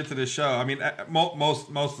funny shit to this show. I mean, most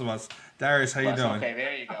of us. Darius, how you doing? Okay,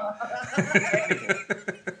 there you go.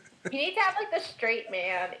 You need to have like the straight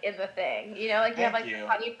man in the thing. You know, like you have like Thank you. the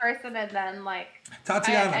funny person and then like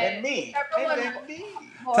Tatiana, And me. Everyone- And then me.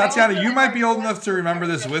 Tatiana, you might be old enough to remember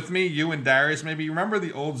this with me. You and Darius, maybe. You remember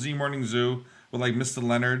the old Z Morning Zoo with like Mr.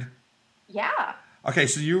 Leonard? yeah. Okay,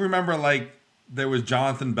 so you remember like there was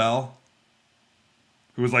Jonathan Bell,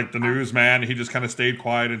 who was like the newsman. He just kind of stayed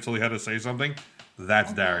quiet until he had to say something.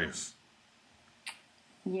 That's Darius.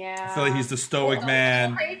 Yeah. I feel like he's the stoic Well,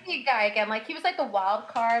 man. Crazy guy again. Like he was like the wild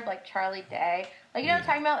card, like Charlie Day. Like you know what I'm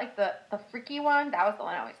talking about? Like the freaky one. That was the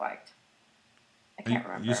one I always liked. I can't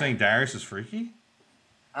remember. You saying Darius is freaky?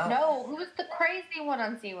 Oh. No, who was the crazy one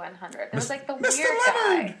on Z100? It was like the Mr. weird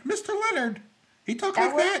Leonard. guy. Mr. Leonard. He talked That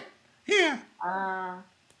like was- that. Yeah.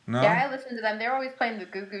 No. Yeah, I listened to them. They were always playing the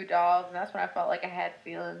Goo Goo Dolls, and that's when I felt like I had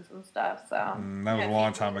feelings and stuff. So That was a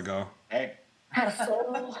long time ago. Hey, had a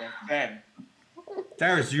soul. then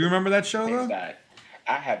Darius, do you remember that show things though? died.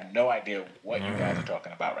 I have no idea what you guys are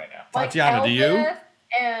talking about right now. Like Tatiana, do you?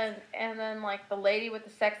 Elvis And then like the lady with the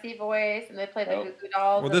sexy voice, and they played the Oh. Goo Goo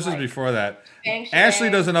Dolls. Well, this and, is like, before that. Bang Ashley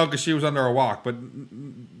Shebang. doesn't know because she was under a walk. But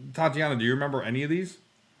Tatiana, do you remember any of these?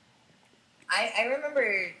 I remember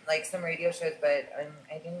like some radio shows, but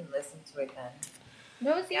I didn't listen to it then.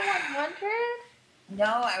 No Z100? No,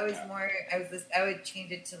 I would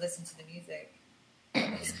change it to listen to the music.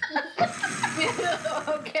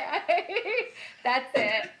 Okay, that's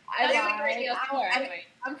it. That's lied. like radio score, anyway.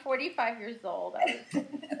 I'm 45 years old.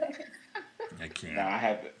 I can't. No,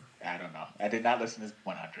 I don't know. I did not listen to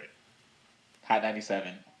 100. Hot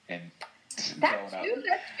 97 and That's growing you. up.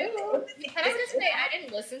 That's you. Can I just say I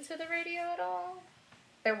didn't listen to the radio at all?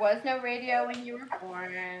 There was no radio when you were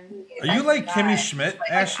born. Are you like Kimmy Schmidt,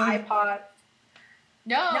 Ashley? iPod.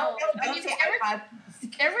 No, No, I don't mean, say iPod.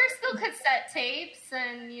 there were still cassette tapes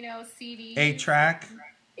and CDs. 8-track.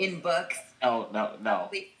 In books. No.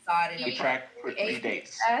 They saw it in The a track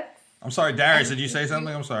predates. I'm sorry, Darius. Did you say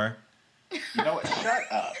something? I'm sorry. You know what? Shut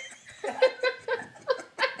up.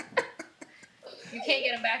 You can't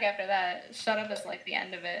get them back after that. Shut up is like the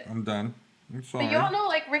end of it. I'm done. I'm sorry. But you all know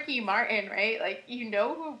like Ricky Martin, right? Like you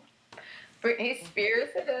know who Britney Spears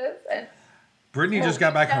is, and Brittany just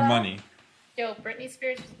got back her money. Yo, Britney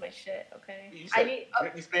Spears was my shit, okay? You I said need-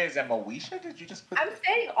 Britney Spears and Moesha? Did you just put I'm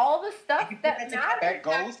saying all the stuff You put that that matters. that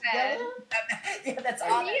goes back then. together? Yeah, that's For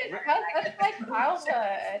all. me, that's like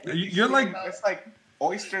childhood. You're like, It's like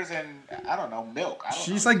oysters and, I don't know, milk. I don't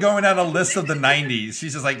she's know. like going down a list of the 90s.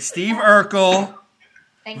 She's just like Steve Urkel,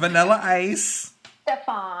 Thank Vanilla Ice,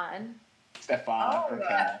 Stefan. Stefan. Oh,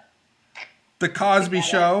 Okay. The Cosby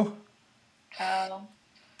Show. Oh.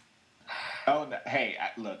 Oh, no. Hey,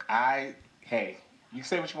 look, you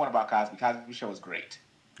say what you want about Cosby. Cosby Show was great.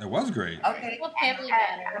 It was great. Okay. Well, Family It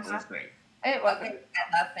Matters. was great. It wasn't. Okay,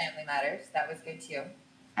 I love Family Matters. That was good too.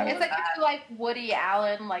 It's like if you like Woody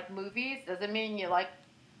Allen like movies, doesn't mean you like.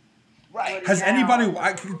 Right. Has Yeah. anybody?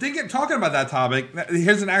 I think talking about that topic.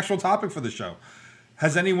 Here's an actual topic for the show.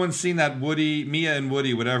 Has anyone seen that Mia and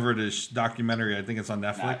Woody, whatever it is, documentary? I think it's on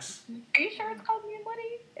Netflix. Are you sure it's called Me and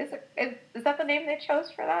Woody? Is that the name they chose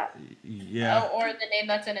for that? Yeah. Oh, or the name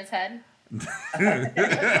that's in his head.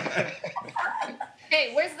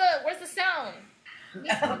 Hey, where's the sound?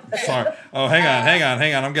 Sorry. Oh, hang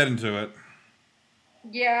on. I'm getting to it.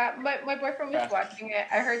 Yeah, my boyfriend was watching it.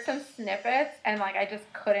 I heard some snippets and like I just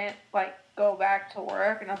couldn't like go back to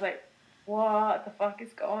work, and I was like, "What the fuck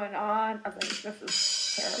is going on?" I was like, "This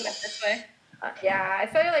is terrible." This way. Yeah, I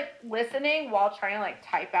started like listening while trying to like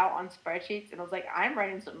type out on spreadsheets, and I was like, "I'm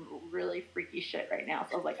writing some really freaky shit right now."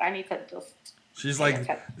 So I was like, "I need to just." She's talking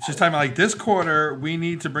about like this quarter we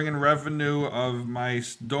need to bring in revenue of my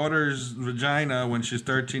daughter's vagina when she's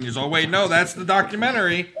 13 years old. Wait, no, that's the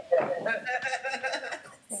documentary.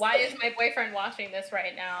 Why is my boyfriend watching this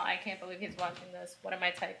right now? I can't believe he's watching this. What am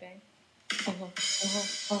I typing?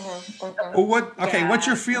 Well, what's Yeah.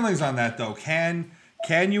 your feelings on that though? Can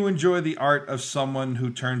you enjoy the art of someone who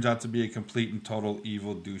turns out to be a complete and total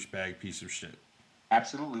evil douchebag piece of shit?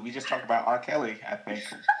 Absolutely. We just talked about R. Kelly, I think.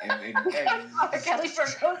 R. Kelly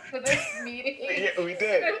proposed for this meeting. Yeah, we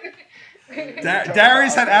did.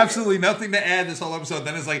 Darius had absolutely nothing to add this whole episode.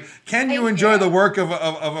 Then it's like, can you enjoy the work of a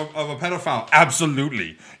pedophile?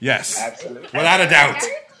 Absolutely, yes, Absolutely, without a doubt.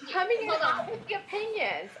 Coming in with the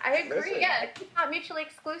opinions. I agree. Listen. Yeah, it's not mutually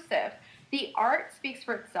exclusive. The art speaks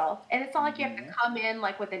for itself, and it's not like you have to come in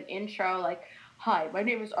like with an intro, like, "Hi, my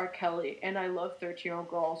name is R. Kelly, and I love 13-year-old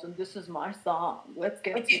girls, and this is my song. Let's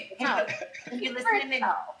get Can you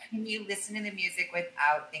listen to the music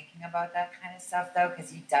without thinking about that kind of stuff, though?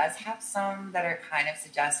 Because he does have some that are kind of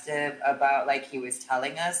suggestive about, like, he was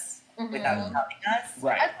telling us without telling us.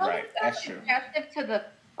 Right, As long right. as That's it's true. suggestive to the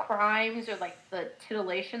crimes or like the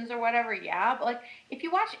titillations or whatever, yeah. But like, if you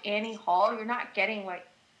watch Annie Hall, you're not getting like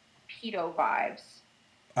pedo vibes.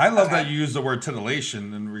 I love that you use the word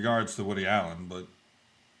titillation in regards to Woody Allen, but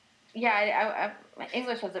Yeah, my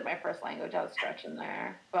English wasn't my first language. I was stretching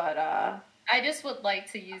there, but I just would like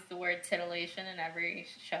to use the word titillation in every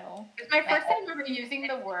show. it's my first time ever using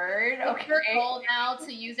the word. It's your goal now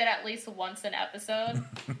to use it at least once an episode.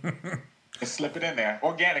 Just slip it in there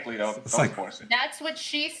organically, though. It's Don't like- force it. That's what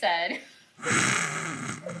she said.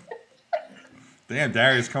 damn,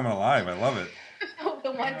 Darius coming alive. I love it.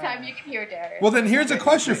 The one time you can hear Darius. Well, then here's a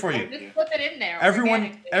question for you. Just flip it in there. Everyone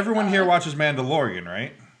organically. here watches Mandalorian,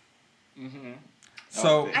 right? Mm-hmm.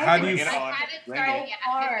 So I how do bring you it on. I haven't Bring started it. yet.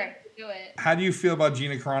 I haven't to do it. how do you feel about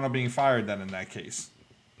Gina Carano being fired then in that case?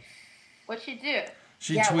 What'd she do?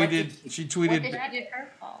 She Yeah, what tweeted did she What tweeted did That's she do? her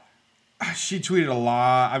fault. she tweeted a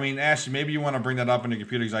lot. I mean, Ashley, maybe you want to bring that up in the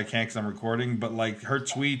computer because I can't because I'm recording. But like her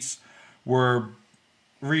tweets were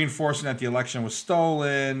reinforcing that the election was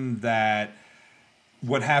stolen, that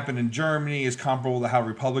what happened in Germany is comparable to how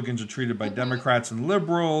Republicans are treated by Democrats and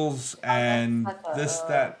liberals, and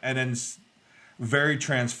that, and then very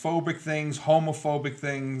transphobic things, homophobic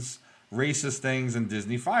things, racist things, and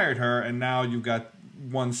Disney fired her, and now you've got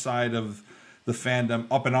one side of the fandom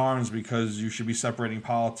up in arms because you should be separating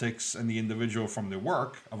politics and the individual from the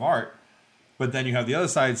work of art. But then you have the other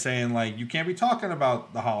side saying, like, you can't be talking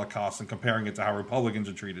about the Holocaust and comparing it to how Republicans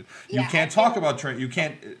are treated. You Yeah, can't talk about you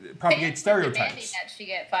can't propagate Fans were demanding stereotypes. that she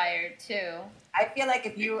get fired too. I feel like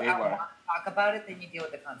if you They want were. to talk about it, then you deal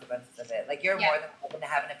with the consequences of it. Like, you're more than welcome to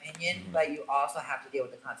have an opinion, but you also have to deal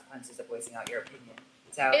with the consequences of voicing out your opinion.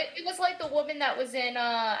 So, It was like the woman that was in,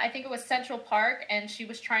 I think it was Central Park, and she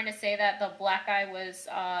was trying to say that the black guy was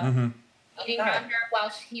eating on her while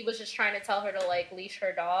he was just trying to tell her to like leash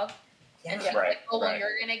her dog. yeah. And she's Right, like, "Oh, well, right.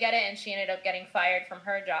 you're gonna get it," and she ended up getting fired from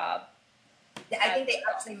her job. I think they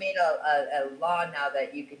actually made a law now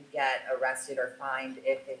that you can get arrested or fined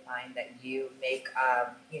if they find that you make,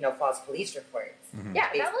 false police reports. Yeah,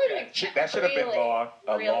 that lady. That should have been law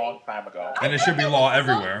a really. long time ago. And it should be law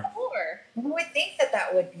everywhere. You would think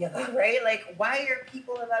that would be allowed, right? Like, why are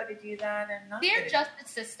people allowed to do that and not? Dear justice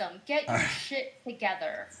system, get your shit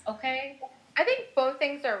together, okay? I think both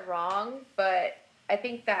things are wrong, but I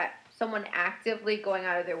think that someone actively going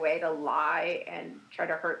out of their way to lie and try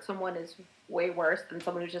to hurt someone is way worse than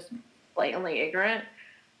someone who's just blatantly ignorant.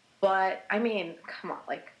 But I mean, come on,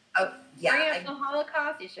 like, Oh, yeah. bring up the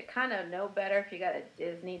Holocaust, you should kind of know better if you got a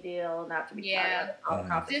Disney deal, not to be Yeah. talking about the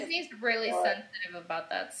Holocaust. Disney's really sensitive about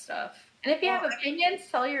that stuff. And if you have opinions,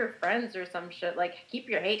 tell your friends or some shit. Like, keep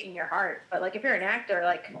your hate in your heart. But like, if you're an actor,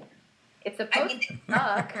 like, it's supposed to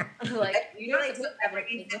suck. Like, I you feel don't like have to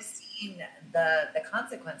celebrities have seen the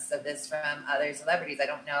consequences of this from other celebrities. I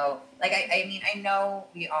don't know. Like, I mean, I know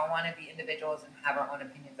we all want to be individuals and have our own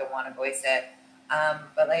opinions and want to voice it.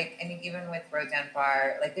 But like, I mean, even with Roseanne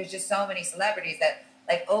Barr, like, there's just so many celebrities that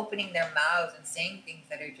like opening their mouths and saying things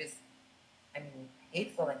that are just, I mean,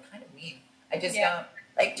 hateful and kind of mean. I just don't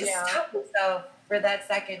like. Just stop yourself for that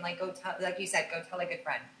second. Like, go tell, like you said, go tell a good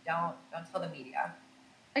friend. Don't tell the media.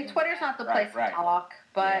 Like, Twitter's not the place Right. to talk,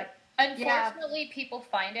 but Unfortunately, people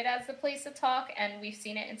find it as the place to talk, and we've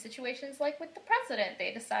seen it in situations like with the president.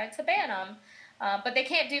 They decide to ban him, but they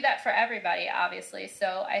can't do that for everybody, obviously.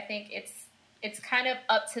 So I think it's kind of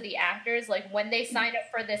up to the actors. Like, when they signed up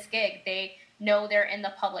for this gig, they know they're in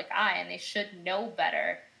the public eye, and they should know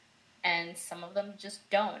better. And some of them just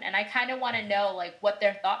don't. And I kind of want to know, like, what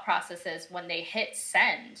their thought process is when they hit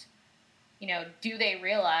send. You know, do they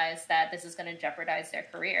realize that this is going to jeopardize their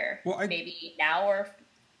career? Well, Maybe now or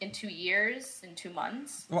in 2 years, in 2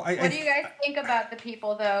 months? Well, what do you guys think about the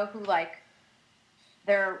people, though, who, like,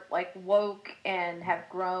 they're, like, woke and have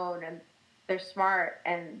grown and they're smart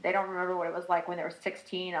and they don't remember what it was like when they were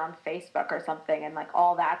 16 on Facebook or something, and, like,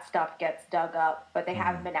 all that stuff gets dug up, but they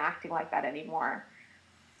haven't been acting like that anymore?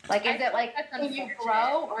 Like, is it, like, when you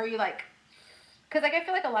grow, or are you, like... Because, like, I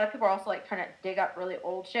feel like a lot of people are also, like, trying to dig up really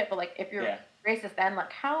old shit, but, like, if you're racist then,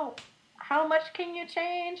 like, how how much can you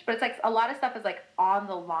change? But it's like a lot of stuff is like on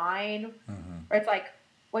the line. Or it's like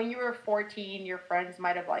when you were 14, your friends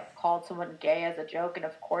might have like called someone gay as a joke, and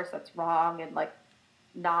of course that's wrong and like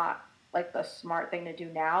not like the smart thing to do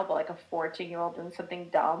now. But like a 14-year-old doing something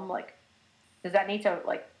dumb, like does that need to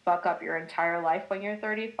like fuck up your entire life when you're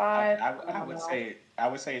 35? I would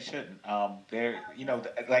say it shouldn't. There,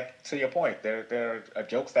 like to your point, there are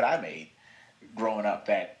jokes that I made growing up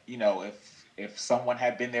that if someone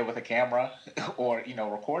had been there with a camera or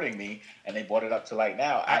recording me and they brought it up to like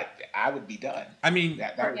now, I would be done. I mean,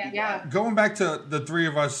 that would be done. Going back to the three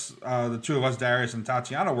of us, the two of us, Darius and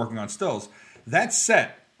Tatiana, working on stills, that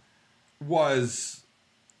set was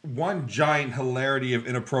one giant hilarity of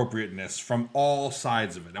inappropriateness from all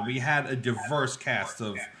sides of it, and we had a diverse cast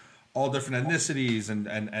of all different ethnicities and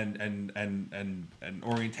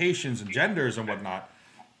orientations and genders and whatnot,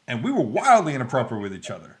 and we were wildly inappropriate with each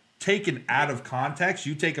other. Taken out of context,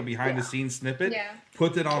 you take a behind the scenes snippet,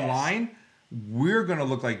 put it online, we're gonna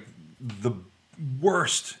look like the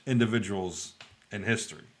worst individuals in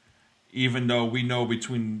history, even though we know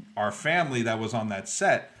between our family that was on that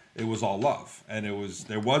set, it was all love, and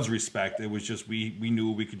there was respect. It was just we knew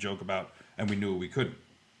what we could joke about, and we knew what we couldn't.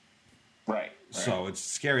 Right. So it's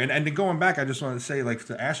scary. And then going back, I just wanted to say, like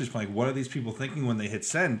to Ashley's point, like, what are these people thinking when they hit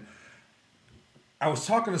send? I was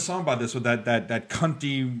talking to someone about this with that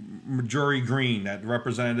cunty Marjorie Greene, that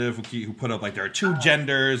representative who put up like there are two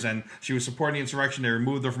genders, and she was supporting the insurrection. They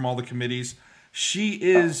removed her from all the committees. She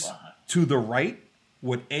is to the right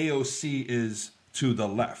what AOC is to the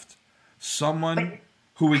left. Someone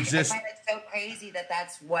who exists. I find it so crazy that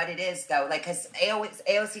that's what it is, though. Like, because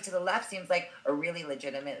AOC to the left seems like a really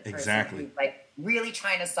legitimate person who's like really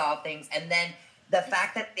trying to solve things, and then the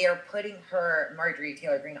fact that they're putting her, Marjorie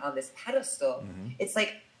Taylor Greene, on this pedestal, it's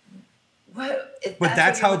like, what? But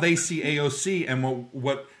that's how they see AOC, and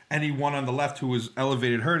what anyone on the left who has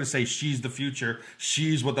elevated her to say she's the future,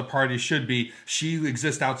 she's what the party should be, she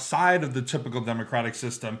exists outside of the typical democratic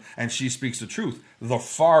system, and she speaks the truth. The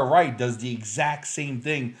far right does the exact same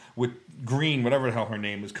thing with Greene, whatever the hell her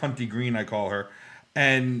name is, Cunty Greene I call her,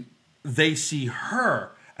 and they see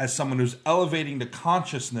her as someone who's elevating the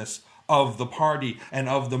consciousness of the party and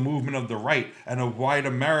of the movement of the right and of white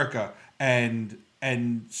America, and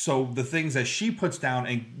so the things that she puts down,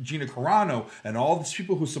 and Gina Carano and all these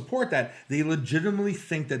people who support that, they legitimately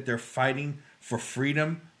think that they're fighting for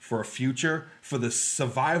freedom, for a future, for the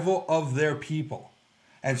survival of their people.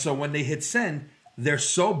 And so when they hit send, they're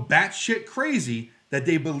so batshit crazy that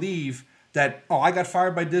they believe that, oh, I got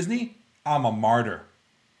fired by Disney, I'm a martyr.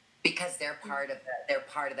 Because they're part of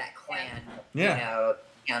that clan, yeah.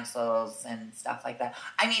 Councils and stuff like that.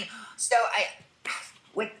 I mean, so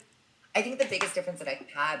I think the biggest difference that I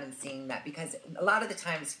have in seeing that, because a lot of the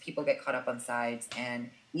times people get caught up on sides,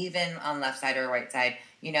 and even on left side or right side,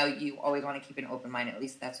 you always want to keep an open mind. At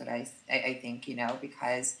least that's what I think,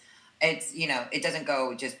 because it's, it doesn't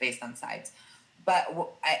go just based on sides. But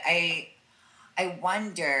I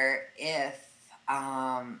wonder if,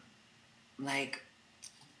 the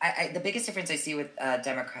biggest difference I see with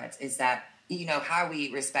Democrats is that, how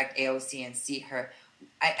we respect AOC and see her.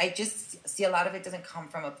 I just see a lot of it doesn't come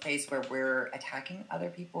from a place where we're attacking other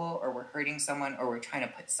people or we're hurting someone or we're trying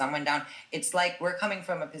to put someone down. It's like we're coming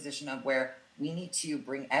from a position of where we need to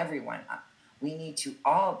bring everyone up. We need to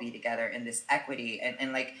all be together in this equity. And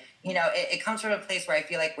it comes from a place where I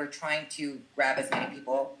feel like we're trying to grab as many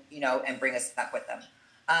people, and bring us up with them.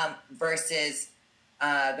 Versus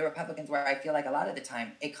the Republicans, where I feel like a lot of the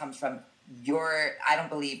time it comes from I don't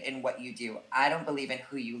believe in what you do. I don't believe in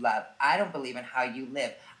who you love. I don't believe in how you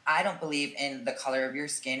live. I don't believe in the color of your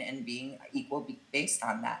skin and being equal based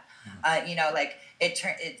on that.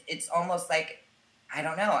 It's almost like, I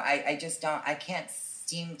don't know. I can't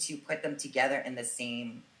seem to put them together in the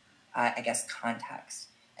same, context.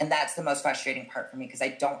 And that's the most frustrating part for me, because I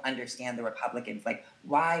don't understand the Republicans. Like,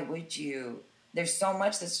 why would you? There's so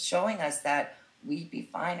much that's showing us that we'd be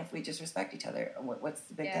fine if we just respect each other. What's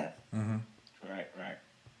the big deal? Mm-hmm. Right.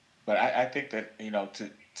 But I think that,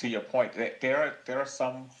 to your point, that there are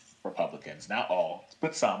some Republicans, not all,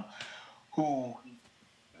 but some, who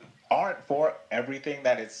aren't for everything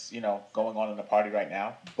that is, going on in the party right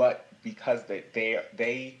now, but because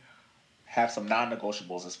they have some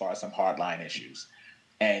non-negotiables as far as some hardline issues.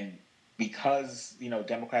 And because,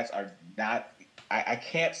 Democrats are not, I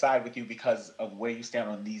can't side with you because of where you stand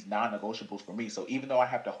on these non-negotiables for me. So even though I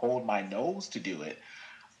have to hold my nose to do it,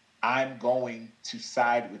 I'm going to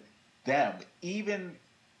side with them,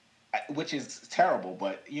 which is terrible,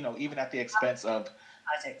 but, even at the expense of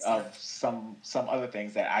Politics. of some other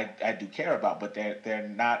things that I do care about, but they're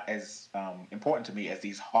not as important to me as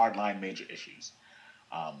these hardline major issues.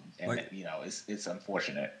 And Like- it's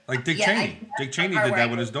unfortunate. Like Dick Yeah, Cheney. Dick Cheney did that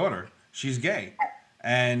with his daughter. She's gay.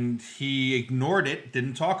 And he ignored it,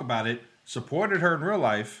 didn't talk about it, supported her in real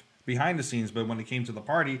life behind the scenes, but when it came to the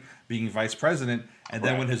party, being vice president, and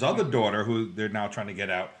then when his other daughter, who they're now trying to get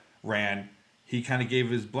out, ran, he kind of gave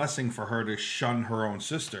his blessing for her to shun her own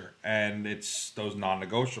sister. And it's those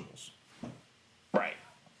non-negotiables. Right.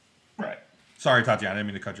 Sorry, Tatiana, I didn't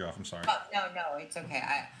mean to cut you off. I'm sorry. Oh, no, it's okay.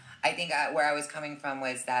 I think where I was coming from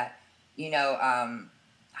was that,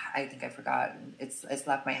 I think I forgot. It's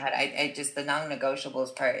left my head. I just, the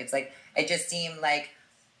non-negotiables part, it's like, it just seemed like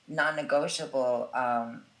non-negotiable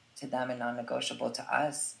to them and non-negotiable to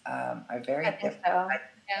us are very I think different.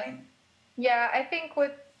 so. Yeah, I think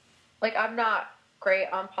I'm not great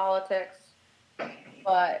on politics,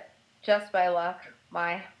 but just by luck,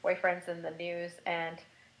 my boyfriend's in the news, and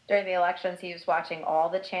during the elections, he was watching all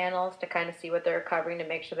the channels to kind of see what they were covering to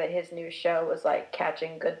make sure that his news show was like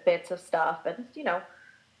catching good bits of stuff. And,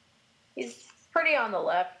 he's pretty on the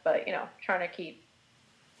left, but, trying to keep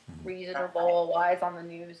reasonable, wise on the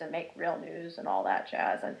news and make real news and all that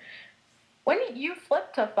jazz. And when you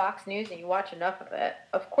flip to Fox News and you watch enough of it,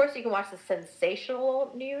 of course you can watch the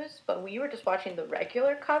sensational news, but when you were just watching the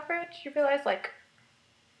regular coverage, you realize,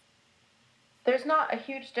 there's not a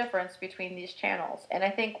huge difference between these channels. And I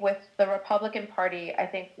think with the Republican Party, I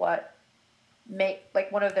think what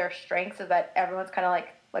one of their strengths is that everyone's kind of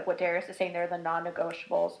like what Darius is saying, they're the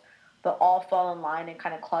non-negotiables. They'll all fall in line and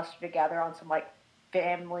kind of cluster together on some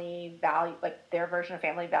family value, their version of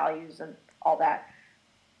family values and all that.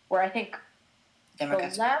 Where I think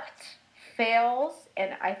Democrats. the left fails,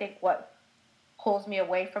 and I think what pulls me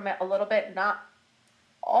away from it a little bit, not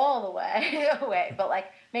all the way away, but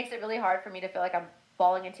makes it really hard for me to feel like I'm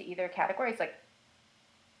falling into either category. It's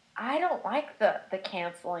I don't like the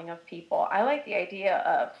canceling of people. I like the idea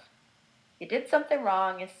of you did something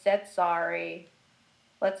wrong, you said sorry,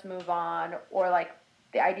 let's move on, or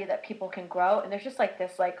the idea that people can grow, and there's just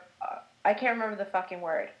this I can't remember the fucking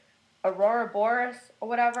word, Ouroboros or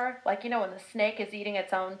whatever, when the snake is eating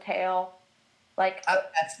its own tail,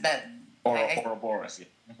 that's that. Ouroboros.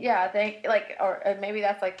 Yeah, they or maybe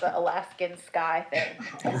that's the Alaskan sky thing.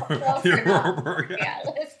 Yeah.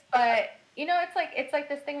 But it's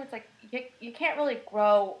this thing where it's you can't really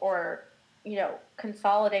grow or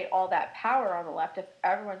consolidate all that power on the left if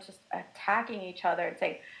everyone's just attacking each other and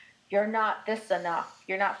saying you're not this enough,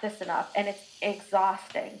 you're not this enough, and it's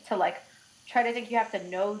exhausting to try to think you have to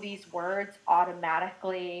know these words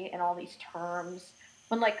automatically and all these terms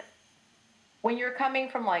when you're coming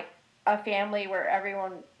from a family where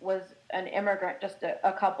everyone was an immigrant just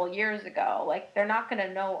a couple years ago, they're not going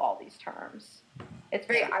to know all these terms. It's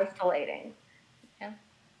very isolating.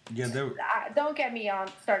 Yeah, Don't get me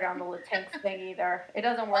started on the Latinx thing either. It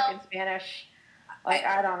doesn't work in Spanish.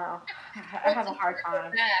 I don't know. I have a hard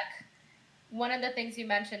time. One of the things you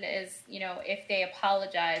mentioned is, if they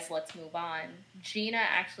apologize, let's move on. Gina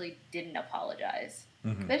actually didn't apologize.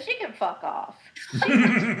 Mm-hmm. Then she can fuck off. Funny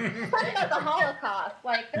about the Holocaust.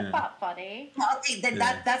 That's not funny. Well, okay,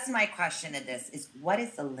 that's my question to this is what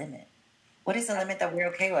is the limit? What is the limit that we're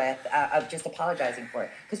okay with of just apologizing for it?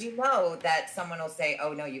 Because that someone will say,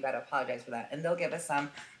 oh, no, you got to apologize for that. And they'll give us some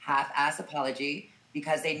half-ass apology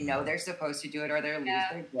because they know they're supposed to do it or they'll lose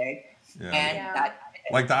their gig. Yeah. And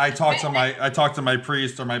I talked to my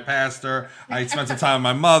priest or my pastor. I spent some time with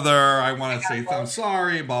my mother. I want to say I'm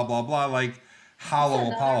sorry, blah, blah, blah.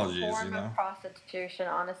 Hollow apologies, form of prostitution,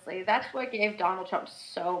 honestly. That's what gave Donald Trump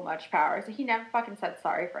so much power. So he never fucking said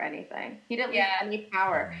sorry for anything. He didn't leave any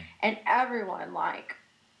power. And everyone,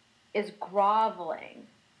 is groveling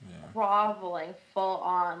full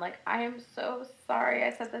on. I am so sorry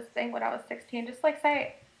I said this thing when I was 16. Just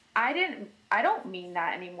say, I don't mean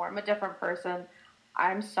that anymore. I'm a different person.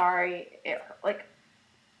 I'm sorry.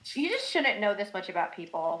 You just shouldn't know this much about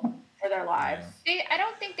people or their lives. See, I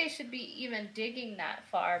don't think they should be even digging that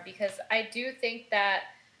far because I do think that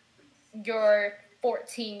your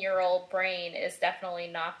 14-year-old brain is definitely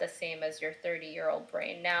not the same as your 30-year-old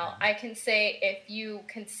brain. Now, I can say if you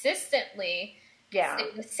consistently say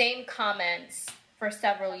the same comments for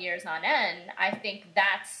several years on end, I think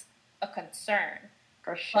that's a concern.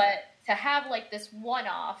 For sure. But to have this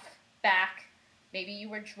one-off back, maybe you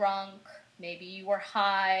were drunk, maybe you were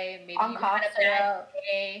high, maybe you had a bad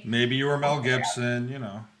day. Maybe you were Mel Gibson,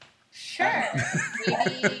 Sure.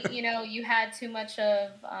 Maybe, you had too much of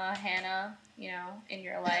Hannah, in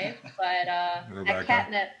your life. But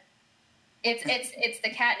catnip. It's the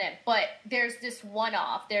catnip, but there's this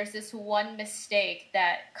one-off. There's this one mistake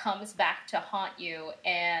that comes back to haunt you,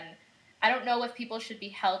 and I don't know if people should be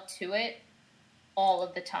held to it all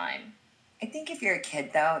of the time. I think if you're a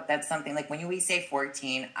kid, though, that's something like when we say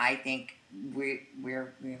 14, I think we're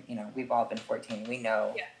you know, we've all been 14. We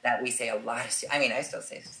know that we say a lot of I mean, I still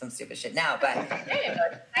say some stupid shit now, but You're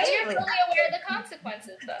fully aware of the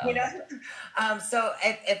consequences, though. you know. So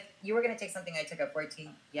if you were going to take something I took at 14,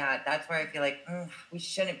 yeah, that's where I feel like we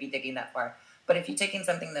shouldn't be digging that far. But if you're taking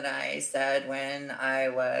something that I said when I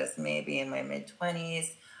was maybe in my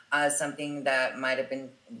mid-20s, something that might have been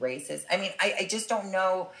racist. I mean, I just don't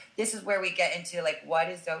know. This is where we get into, like, what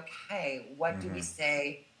is okay? What do we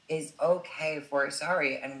say is okay for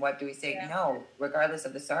sorry? And what do we say no, regardless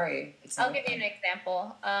of the sorry? I'll give you an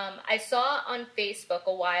example. I saw on Facebook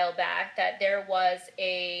a while back that there was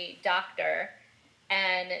a doctor,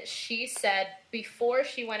 and she said before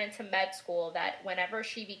she went into med school that whenever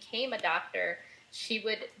she became a doctor, she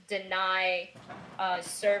would deny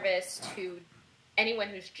service to anyone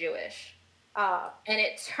who's Jewish. And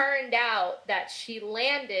it turned out that she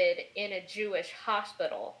landed in a Jewish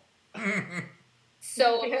hospital.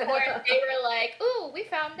 So, of course, they were like, ooh, we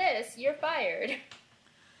found this. You're fired.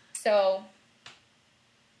 So,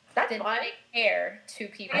 That's fine. deny care to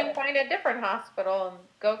people. You can find a different hospital and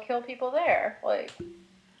go kill people there. Like,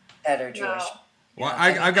 that are Jewish. no. Well,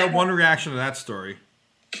 I got one reaction to that story.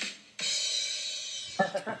 No,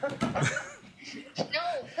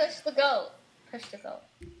 push the goat. Push the goat.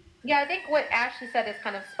 Yeah, I think what Ashley said is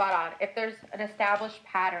kind of spot on. If there's an established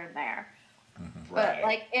pattern there, but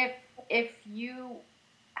like if you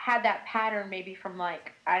had that pattern maybe from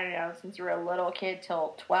like, I don't know, since you were a little kid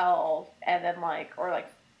till 12, and then like, or like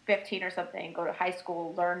 15 or something, go to high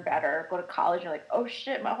school, learn better, go to college, and you're like, oh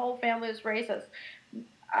shit, my whole family is racist.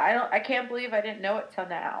 I can't believe I didn't know it till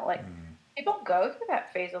now. Like, people go through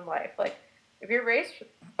that phase in life. Like, if you're raised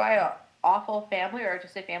by a awful family, or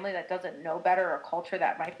just a family that doesn't know better, or a culture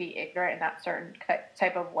that might be ignorant in that certain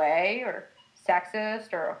type of way, or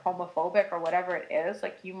sexist or homophobic or whatever it is,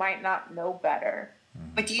 like, you might not know better.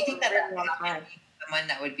 But do you think that someone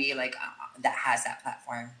that would be like that has that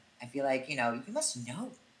platform? I feel like, you know, you must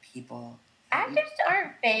know people. Actors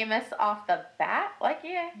aren't famous off the bat, like,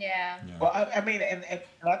 Yeah. Well, I mean, and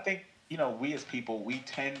I think, you know, we as people, we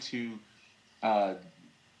tend to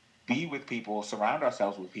be with people, surround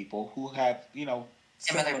ourselves with people who have, you know,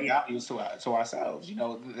 similar values to ourselves. You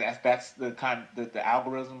know, that's the kind the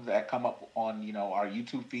algorithms that come up on, you know, our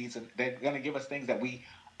YouTube feeds, and they're going to give us things that we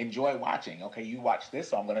enjoy watching. Okay, you watch this,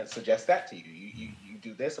 so I'm going to suggest that to you. You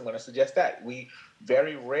do this, I'm going to suggest that. We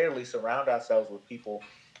very rarely surround ourselves with people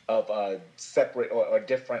of separate or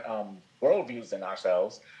different worldviews than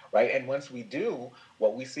ourselves, right? And once we do,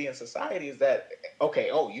 what we see in society is that, okay,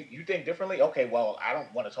 oh, you think differently? Okay, well, I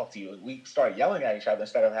don't want to talk to you. We start yelling at each other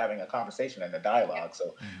instead of having a conversation and a dialogue.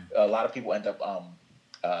 So a lot of people end up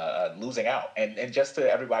losing out. And just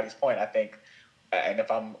to everybody's point, I think, and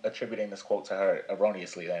if I'm attributing this quote to her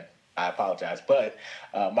erroneously, then I apologize. But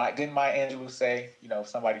didn't Maya Angelou say, you know, if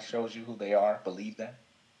somebody shows you who they are, believe them?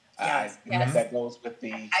 Yes. That goes with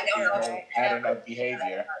the whole pattern of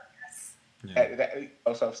behavior.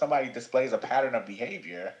 So if somebody displays a pattern of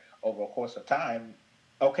behavior over a course of time,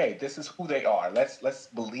 okay, this is who they are. Let's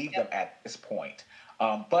believe them at this point.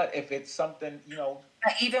 But if it's something, you know,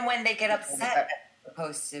 even when they get upset, that's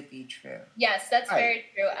supposed to be true. Yes, that's very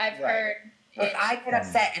true. I've heard. If I get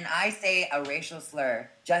upset and I say a racial slur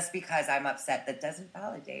just because I'm upset, that doesn't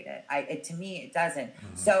validate it. To me, it doesn't.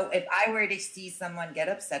 So if I were to see someone get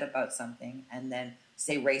upset about something and then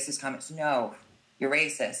say racist comments, no, you're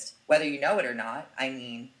racist, whether you know it or not. I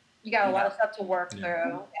mean, you got a lot of stuff to work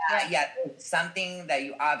through. Yeah, something that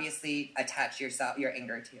you obviously attach your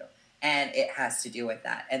anger to, and it has to do with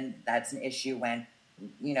that. And that's an issue when,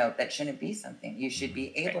 you know, that shouldn't be something. You should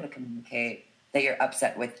be able to communicate that you're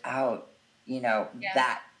upset without, you know,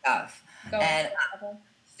 that stuff.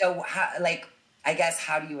 So how, like, I guess,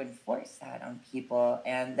 how do you enforce that on people?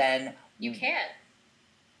 And then you can't.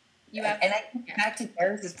 And I think back to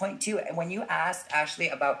Darius's point too. And when you asked Ashley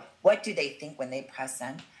about what do they think when they press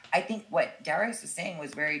send, I think what Darius was saying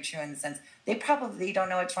was very true in the sense they probably don't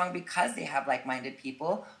know it's wrong because they have like-minded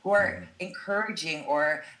people who are encouraging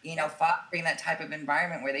or, you know, fostering that type of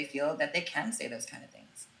environment where they feel that they can say those kind of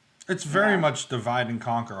things. It's very much divide and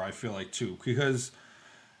conquer, I feel like, too, because,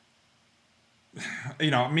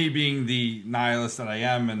 you know, me being the nihilist that I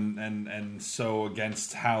am and so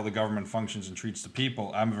against how the government functions and treats the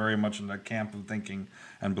people, I'm very much in that camp of thinking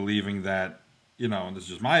and believing that, you know, and this is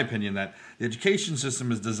just my opinion, that the education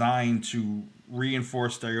system is designed to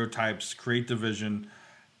reinforce stereotypes, create division,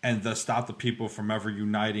 and thus stop the people from ever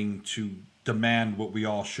uniting to demand what we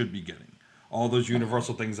all should be getting. All those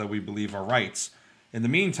universal things that we believe are rights. In the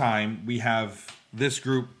meantime, we have this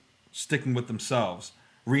group sticking with themselves,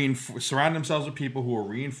 surround themselves with people who will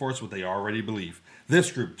reinforce what they already believe.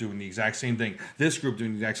 This group doing the exact same thing. This group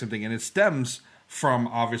doing the exact same thing. And it stems from,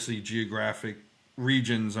 obviously, geographic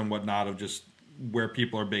regions and whatnot of just where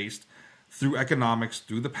people are based, through economics,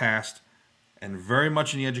 through the past, and very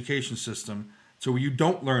much in the education system, so you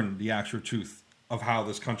don't learn the actual truth of how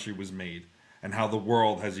this country was made and how the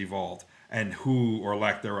world has evolved and who or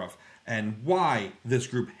lack thereof and why this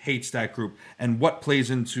group hates that group and what plays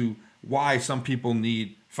into why some people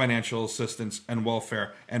need financial assistance and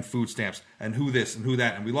welfare and food stamps and who this and who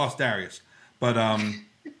that. And we lost Darius, but and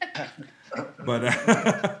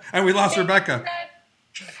we lost Rebecca.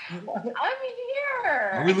 I'm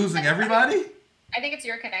here. Are we losing everybody? I think it's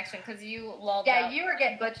your connection because you lulled Yeah, out. you were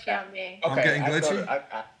getting glitchy on me. Okay, I'm getting glitchy? I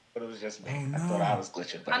thought it was just me. Oh, I no. thought I was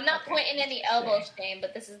glitching. But I'm not okay. pointing any elbow shame,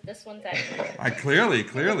 but this one's actually. I clearly.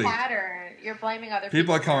 Pattern. You're blaming other People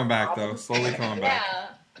people. are coming back though, slowly coming back. Yeah.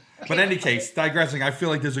 But in any case, digressing, I feel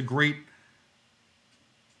like there's a great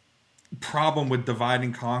problem with divide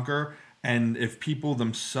and conquer, and if people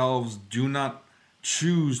themselves do not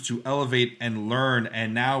choose to elevate and learn,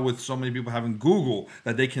 and now with so many people having Google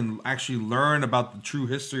that they can actually learn about the true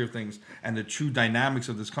history of things and the true dynamics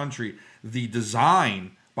of this country, the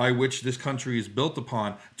design by which this country is built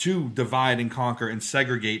upon to divide and conquer and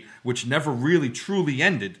segregate, which never really truly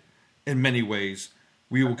ended in many ways,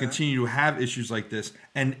 we will continue to have issues like this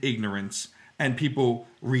and ignorance and people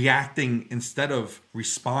reacting instead of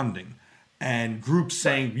responding and groups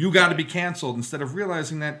saying you got to be canceled instead of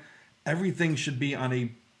realizing that everything should be on a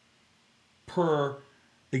per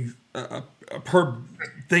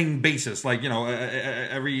thing basis. Like,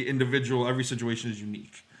 every individual, every situation is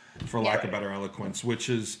unique, for lack of better eloquence, which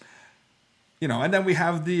is, and then we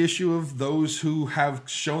have the issue of those who have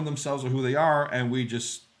shown themselves or who they are, and we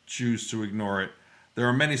just choose to ignore it. There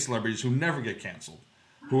are many celebrities who never get canceled,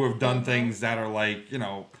 who have done things that are like,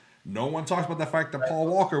 no one talks about the fact that Paul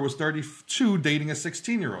Walker was 32 dating a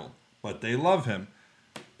 16-year-old, but they love him.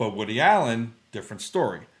 But Woody Allen, different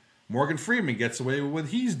story. Morgan Freeman gets away with what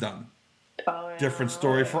he's done. Different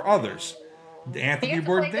story for others. Anthony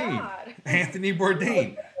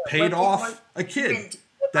Bourdain paid off a kid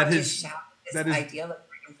that his idea of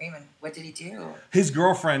Morgan Freeman. What did he do? His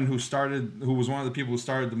girlfriend, who was one of the people who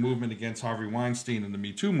started the movement against Harvey Weinstein and the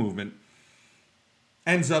Me Too movement,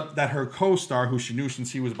 ends up that her co-star, who she knew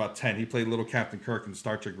since he was about 10, he played Little Captain Kirk in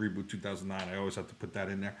Star Trek Reboot 2009. I always have to put that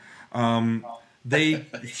in there.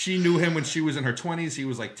 She knew him when she was in her 20s. He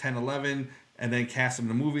was like 10, 11, and then cast him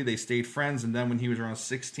in the movie. They stayed friends, and then when he was around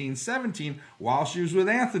 16, 17, while she was with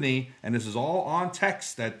Anthony, and this is all on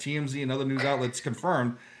text that TMZ and other news outlets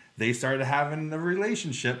confirmed, they started having a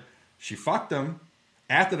relationship. She fucked him.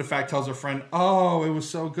 After the fact, tells her friend, oh, it was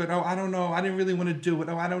so good. Oh, I don't know. I didn't really want to do it.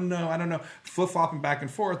 Oh, I don't know. Flip-flopping back and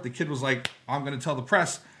forth. The kid was like, I'm going to tell the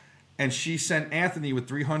press. And she sent Anthony with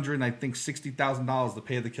 $360,000 to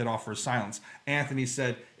pay the kid off for his silence. Anthony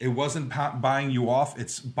said, it wasn't buying you off,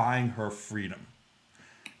 it's buying her freedom.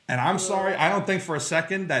 And I'm sorry, I don't think for a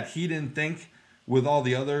second that he didn't think, with all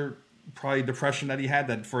the other probably depression that he had,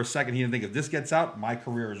 that for a second he didn't think, if this gets out, my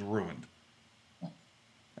career is ruined.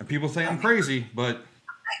 And people say I'm crazy, but...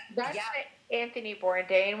 That's the Anthony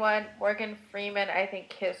Bourdain one. Morgan Freeman, I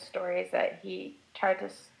think his story is that he tried to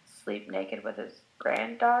sleep naked with his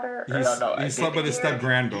granddaughter. He slept with his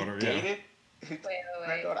step-granddaughter, yeah. Dated? Wait.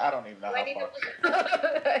 I don't even know how far.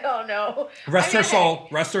 I don't know. Rest her soul.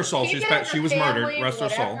 She was murdered. Rest her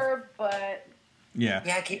soul. But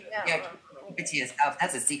Yeah. Keep it to yourself.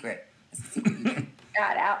 That's a secret. God,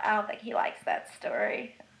 I don't think he likes that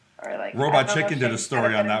story. Or like Robot Chicken did a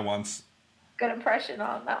story on that once. Good impression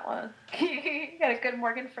on that one. You got a good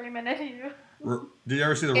Morgan Freeman in you. Did you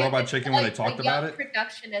ever see the Robot Chicken when they talked about it? The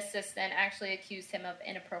production assistant actually accused him of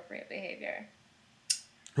inappropriate behavior.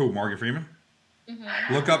 Who, Morgan Freeman?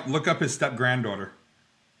 Mm-hmm. Look up his step-granddaughter.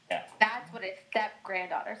 Yeah. That's what his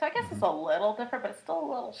step-granddaughter. So I guess it's a little different, but it's still a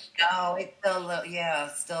little strange. No, it's still a little,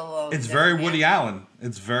 still a little. It's very Woody Allen.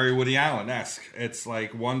 It's very Woody Allen-esque. It's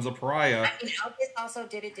like one's a pariah. I mean, Elvis also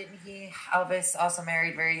did it, didn't he? Elvis also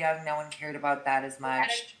married very young. No one cared about that as much. Had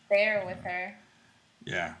it there with her.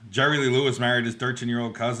 Yeah, Jerry Lee Lewis married his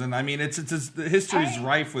 13-year-old cousin. I mean, the history's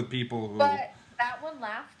rife with people who. But that one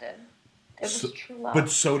lasted. It was true love. But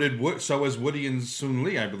so is Woody and Soon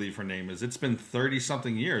Lee, I believe her name is. It's been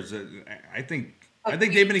 30-something years. I think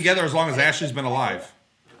they've been together as long as Ashley's been alive.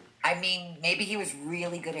 I mean, maybe he was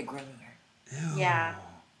really good at grooming her. Ew. Yeah.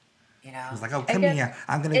 You know, It was like, oh, come here,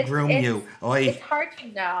 I'm gonna groom you. Oi. It's hard to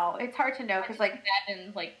know. It's hard to know because like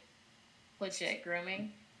imagine like legit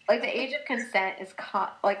grooming. like the age of consent is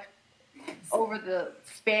like over the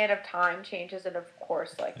span of time changes, and of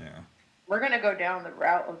course like we're gonna go down the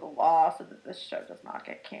route of the law so that this show does not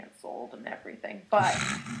get canceled and everything. But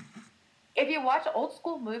if you watch old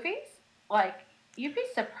school movies, like you'd be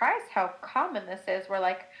surprised how common this is. Where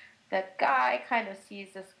like the guy kind of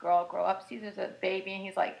sees this girl grow up, sees her as a baby, and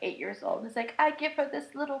he's like 8 years old. And he's like, I give her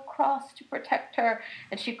this little cross to protect her.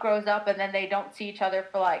 And she grows up, and then they don't see each other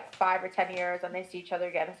for like 5 or 10 years, and they see each other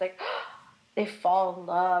again. It's like they fall in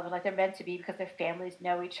love, and like they're meant to be because their families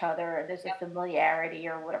know each other, and there's a familiarity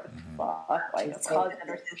or whatever the fuck, like a cousin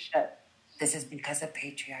or some shit. This is because of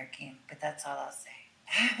patriarchy, but that's all I'll say.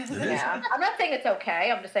 Yeah, I'm not saying it's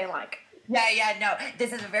okay. I'm just saying like. Yeah, no.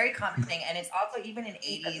 This is a very common thing, and it's also even in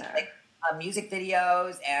 80s, like music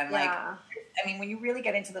videos, and like, I mean, when you really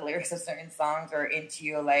get into the lyrics of certain songs or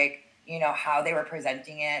into like, you know, how they were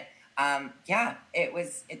presenting it,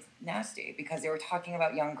 it's nasty because they were talking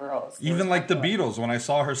about young girls. Even like the Beatles, when I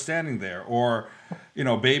saw her standing there, or, you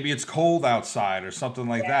know, baby, it's cold outside, or something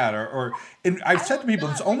like that, or and I've said to people,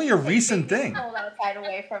 it's only a recent thing. Cold outside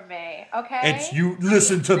away from me, okay? It's you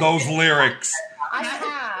listen to those lyrics. I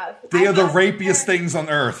have. They are the rapiest things on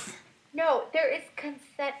earth. No, there is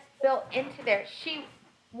consent built into there. She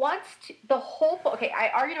wants to. The whole. Okay, I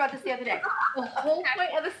argued about this the other day. The whole point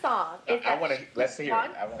of the song is that let's hear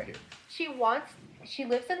it. I want to hear it. She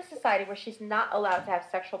lives in a society where she's not allowed to have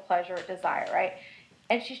sexual pleasure or desire, right?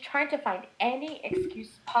 And she's trying to find any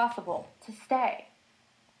excuse possible to stay.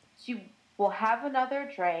 She will have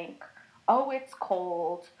another drink. Oh, it's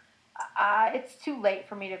cold. It's too late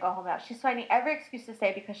for me to go home now. She's finding every excuse to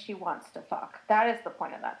stay because she wants to fuck. That is the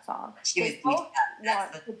point of that song. They both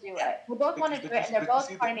want to do it. They both want to do it, and they're both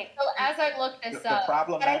finding. So as I look this up, the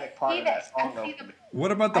problematic part of that song, though.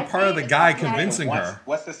 What about the part of the guy convincing her?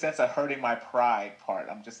 What's the sense of hurting my pride part?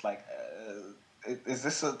 I'm just like, is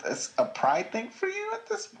this a pride thing for you at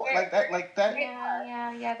this point? Like that?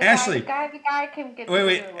 Yeah. Ashley, the guy can get.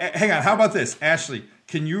 Wait, hang on. How about this, Ashley?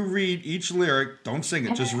 Can you read each lyric? Don't sing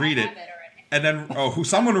it, just read it. And then,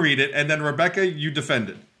 someone read it, and then Rebecca, you defend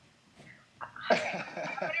it. I'm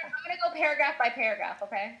gonna go paragraph by paragraph,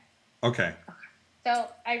 okay? Okay. So,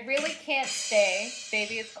 I really can't stay.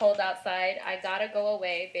 Baby, it's cold outside. I gotta go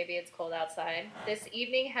away. Baby, it's cold outside. This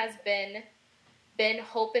evening has been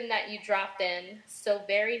hoping that you dropped in. So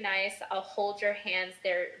very nice. I'll hold your hands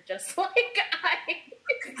there just like I...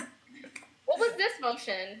 What was this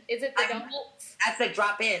motion? Is it the donuts? That's the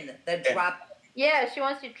drop in. The drop. Yeah, she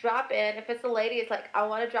wants to drop in. If it's a lady, it's like, I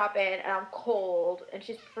want to drop in and I'm cold. And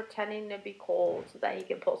she's pretending to be cold so that he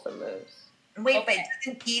can pull some moves. Wait, but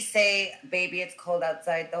doesn't he say, baby, it's cold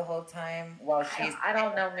outside the whole time while she's... I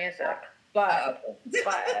don't know music, but...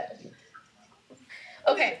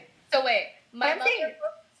 Okay, so wait.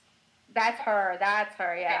 That's her,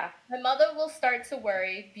 yeah. My mother will start to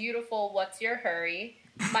worry. Beautiful, what's your hurry?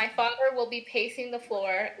 My father will be pacing the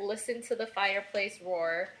floor, listen to the fireplace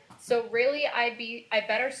roar. So really, I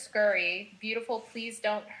better scurry. Beautiful, please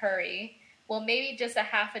don't hurry. Well, maybe just a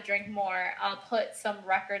half a drink more. I'll put some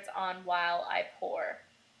records on while I pour.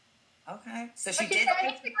 Okay, so she did.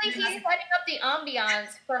 Basically, he's setting up the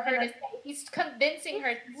ambiance for her to stay. He's convincing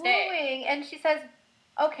her to stay. And she says,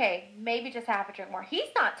 okay, maybe just half a drink more.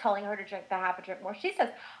 He's not telling her to drink the half a drink more. She says,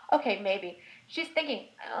 okay, maybe. She's thinking,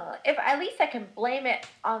 if at least I can blame it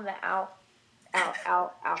on the alcohol.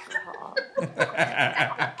 You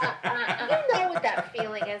know what that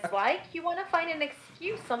feeling is like. You want to find an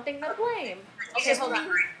excuse, something to blame. Okay, hold on.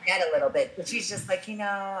 Get a little bit, but she's just like,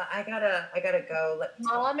 I gotta go.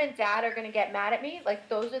 Mom and Dad are gonna get mad at me. Like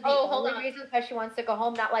those are the only reasons why she wants to go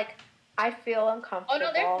home. Not like I feel uncomfortable. Oh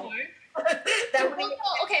no, there's more.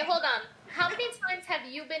 Okay, hold on. How many times have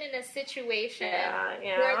you been in a situation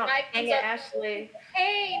where a guy comes up, Ashley,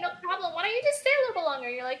 hey, no problem, why don't you just stay a little bit longer?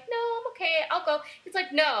 You're like, no, I'm okay, I'll go. He's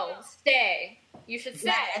like, no, stay. You should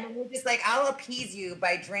stay. Yeah, and then we're just like, I'll appease you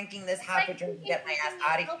by drinking this half a drink to get my ass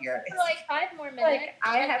out of here. For like 5 more minutes. Like,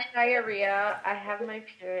 I have diarrhea. I have my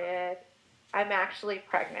period. I'm actually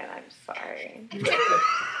pregnant. I'm sorry.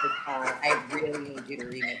 I really need you to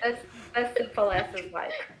read it. The syphilis is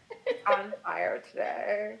like on fire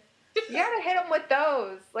today. You gotta hit them with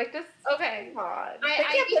those. Like, just okay. Come on.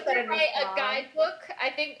 I need to write a guidebook. I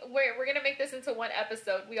think we're gonna make this into one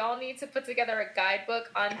episode. We all need to put together a guidebook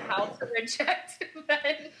on how to reject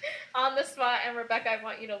men on the spot. And Rebecca, I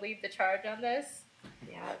want you to lead the charge on this.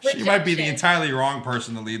 Yeah, she might be the entirely wrong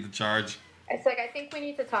person to lead the charge. It's like I think we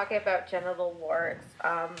need to talk about genital warts.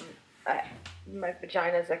 My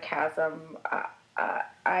vagina is a chasm.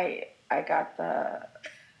 I got the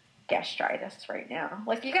gastritis right now.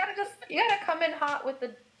 Like you gotta come in hot with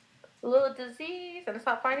the little disease, and it's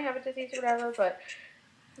not fine to have a disease or whatever, but.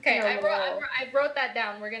 Okay, I wrote that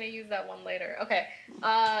down. We're going to use that one later. Okay.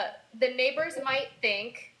 The neighbors might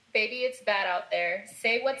think, baby, it's bad out there.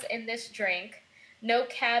 Say what's in this drink. No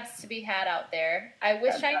cabs to be had out there. I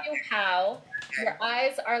wish I knew how. Your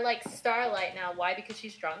eyes are like starlight now. Why? Because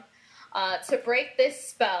she's drunk. To break this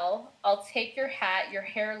spell, I'll take your hat. Your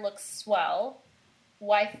hair looks swell.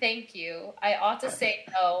 Why, thank you. I ought to say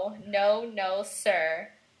no. No, no, sir.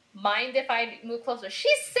 Mind if I move closer?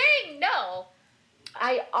 She's saying no.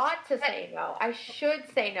 I ought to say no. I should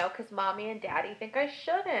say no because mommy and daddy think I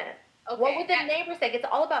shouldn't. Okay. What would the neighbors think? It's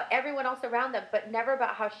all about everyone else around them, but never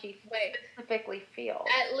about how she specifically feels.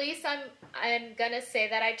 At least I'm gonna say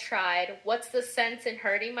that I tried. What's the sense in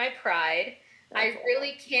hurting my pride? I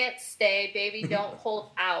really can't stay, baby. Don't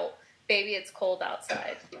hold out, baby. It's cold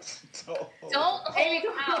outside. Don't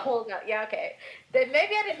hold out. Yeah, okay. Then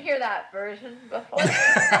maybe I didn't hear that version before.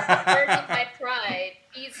 Hurting my pride.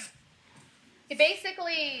 He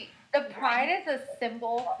basically, the pride is a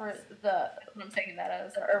symbol for the. I'm taking that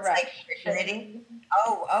as erection.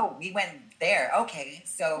 Oh, we went there. Okay,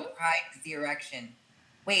 so pride is the erection.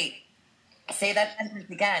 Wait, say that sentence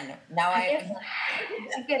again. Now I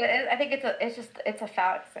get it. I think it's a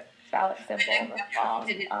phallic symbol in the song.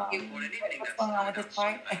 What's going on with his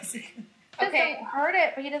pride? Okay, heard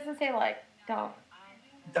it, but he doesn't say like don't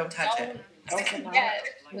touch it.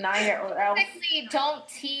 Deny it or else. Basically, don't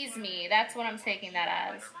tease me. That's what I'm taking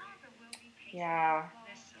that as. Yeah.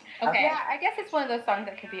 Okay. Yeah, I guess it's one of those songs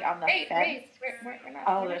that could be on the fence.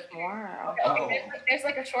 Oh, there's more. Okay. There's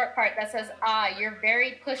like a short part that says, you're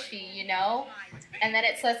very pushy, you know? And then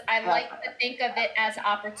it says, I like to think of it as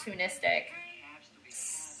opportunistic.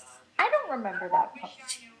 I don't remember that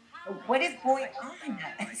part. What is going on?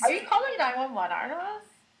 Are you calling 911, Arnold?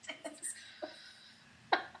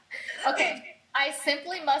 Okay, I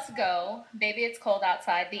simply must go. Baby, it's cold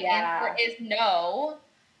outside. The answer is no.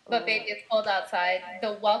 But baby, it's cold outside.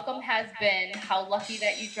 The welcome has been how lucky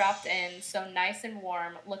that you dropped in. So nice and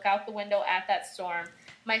warm. Look out the window at that storm.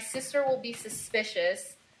 My sister will be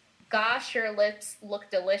suspicious. Gosh, your lips look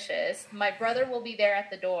delicious. My brother will be there at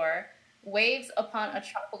the door. Waves upon a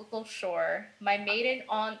tropical shore. My maiden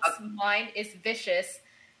aunt's mind is vicious.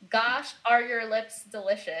 Gosh, are your lips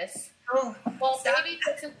delicious? Oh, well, baby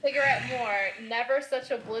took a cigarette more. Never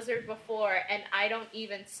such a blizzard before, and I don't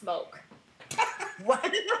even smoke.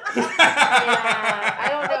 What? Yeah, I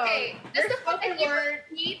don't know. Okay,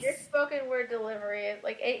 your spoken word delivery is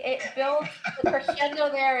like it builds the crescendo.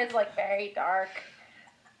 There is like very dark.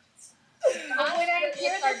 When I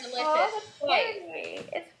hear this song,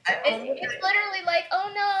 it's literally like,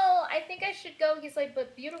 oh no, I think I should go. He's like,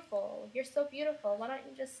 but beautiful, you're so beautiful. Why don't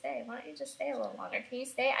you just stay? Why don't you just stay a little longer? Can you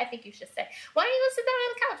stay? I think you should stay. Why don't you go sit down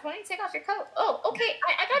on the couch? Why don't you take off your coat? Oh, okay,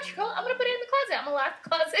 I got your coat. I'm gonna put it in the closet. I'm gonna lock the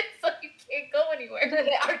closet so you can't go anywhere.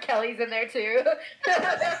 R. Kelly's in there too.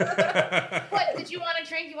 What, did you want a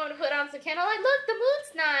drink? You want to put on some candlelight? Look, the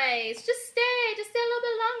mood's nice. Just stay a little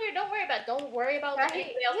bit longer. Don't worry about what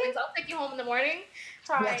anybody else thinks. I'll take you home in the morning.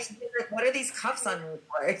 Yes, what are these cuffs on your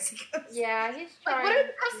for? Yeah, he's trying. Like, what are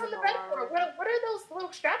the cuffs on the bed for? What are those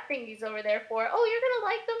little strap thingies over there for? Oh, you're gonna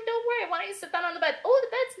like them. Don't worry. Why don't you sit down on the bed? Oh, the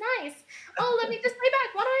bed's nice. Oh, let me just lay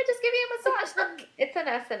back. Why don't I just give you a massage? Look, it's an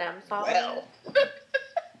S&M song. Well.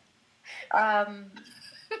 I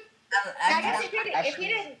guess if he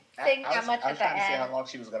didn't sing that much at the end. I was trying to see how long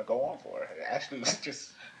she was going to go on for. Ashley was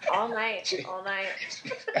just... all night.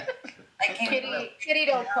 Kitty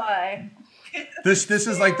don't play. This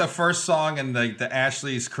is like the first song in the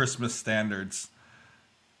Ashley's Christmas standards.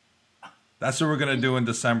 That's what we're going to do in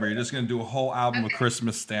December. You're just going to do a whole album of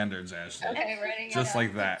Christmas standards, Ashley. Okay, ready? Just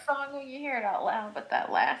like that. It's a song when you hear it out loud, but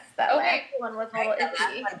that last one was a little iffy.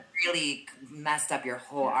 That one really messed up your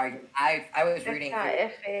whole argument. I was rooting for you.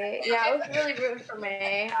 Iffy. Yeah, I was really rooting for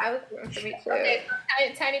me. I was rooting for me too. Okay,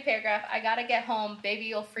 tiny paragraph. I gotta get home. Baby,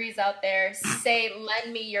 you'll freeze out there. Say,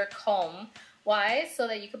 lend me your comb. Why? So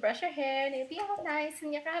that you can brush your hair and it'll be all nice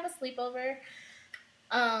and you can have a sleepover.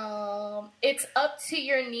 It's up to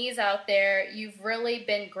your knees out there. You've really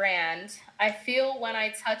been grand. I feel when I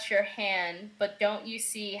touch your hand, but don't you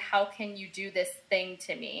see how can you do this thing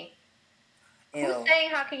to me? Ew. Who's saying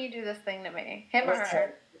how can you do this thing to me? Him or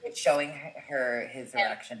her? Showing her his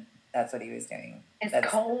erection. That's what he was doing. It's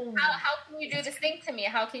cold. How can you do this thing to me?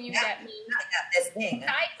 How can you get me? Not this thing.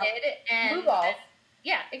 I did, and move off.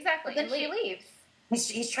 Yeah, exactly. But then she leaves.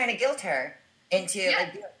 He's trying to guilt her into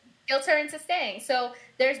guilt her into staying. So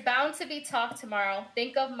there's bound to be talk tomorrow.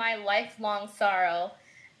 Think of my lifelong sorrow.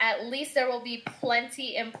 at least there will be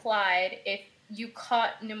plenty implied if you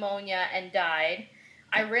caught pneumonia and died.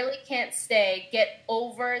 I really can't stay. Get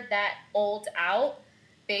over that old out.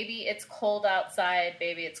 Baby, it's cold outside.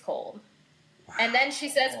 Baby, it's cold. Wow. And then she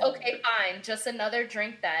says, okay, fine. Just another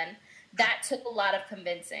drink then. That took a lot of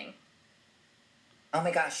convincing. Oh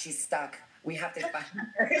my gosh, she's stuck. We have to find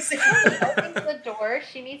her. She opens the door.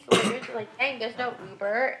 She meets the leader. She's like, dang, there's no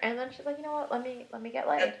Uber. And then she's like, you know what? Let me get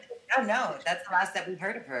laid. Oh no, that's the last that we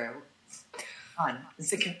heard of her. On.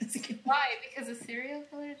 Why? Because a serial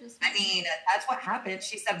killer just... I mean, that's what happened.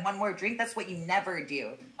 She said one more drink. That's what you never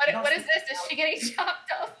do. What is this? Is she getting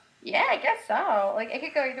chopped up? Yeah, I guess so. Like, it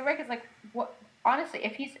could go either way. Because, like, what? Honestly,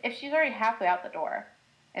 if she's already halfway out the door,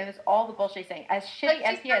 and it's all the bullshit she's saying, as shitty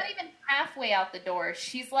as she's not even halfway out the door.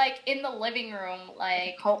 She's like in the living room,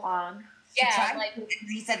 like coat on. Yeah, like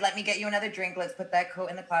he said, "Let me get you another drink. Let's put that coat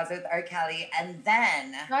in the closet with R. Kelly." And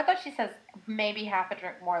then no, I thought she says maybe half a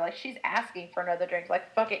drink more. Like she's asking for another drink.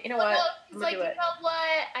 Like fuck it, you know what? He's like, you know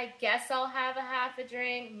what? I guess I'll have a half a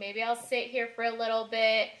drink. Maybe I'll sit here for a little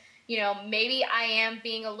bit. You know, maybe I am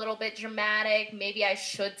being a little bit dramatic. Maybe I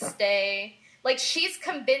should stay. Like she's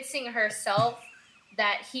convincing herself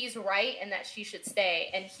that he's right and that she should stay,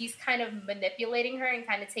 and he's kind of manipulating her and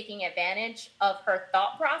kind of taking advantage of her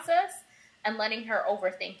thought process and letting her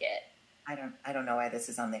overthink it. I don't know why this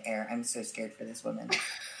is on the air. I'm so scared for this woman.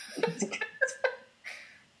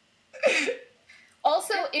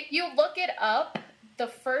 Also, if you look it up, the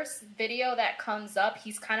first video that comes up,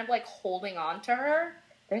 he's kind of like holding on to her.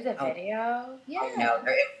 There's a video. Yeah. Oh, no,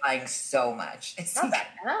 they're implying so much. It's not that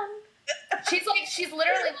dumb. She's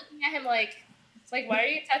literally looking at him like, why are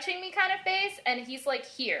you touching me kind of face? And he's like,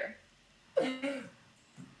 here.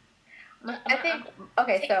 I think,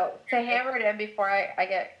 okay, so to hammer it in before I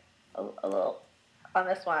get a little on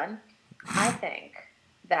this one, I think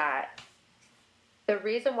that the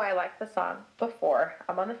reason why I liked the song before,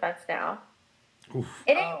 I'm on the fence now,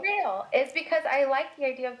 it ain't real. It's because I like the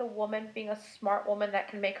idea of the woman being a smart woman that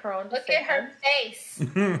can make her own decisions. Look at her face.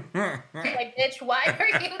 Like, bitch, why are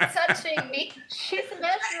you touching me? She's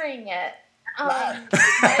measuring it. Like,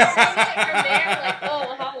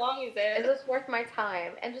 oh, how long is it? Is this worth my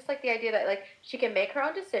time? And just like the idea that like she can make her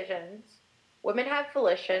own decisions, women have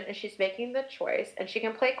volition, and she's making the choice, and she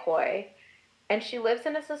can play coy, and she lives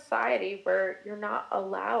in a society where you're not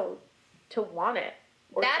allowed to want it.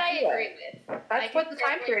 That I agree with. That's what the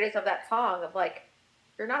time period is of that song of like,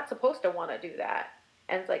 you're not supposed to want to do that.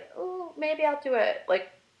 And it's like, oh, maybe I'll do it.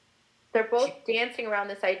 Like, they're both dancing around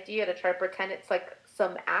this idea to try to pretend it's like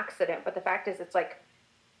some accident, but the fact is it's like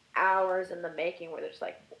hours in the making where they're just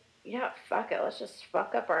like, yeah, fuck it, let's just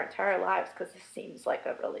fuck up our entire lives because this seems like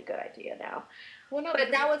a really good idea now. Well, no,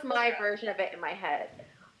 but that was my version of it in my head.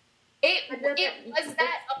 It was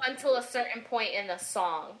that up until a certain point in the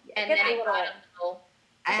song, and then it got a little.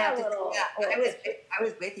 I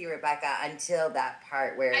was with you, Rebecca, until that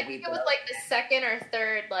part where I think it was like the second or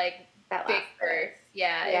third, like that big verse.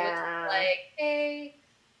 Yeah, it was like, hey,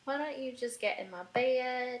 why don't you just get in my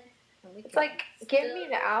bed? It's like, give me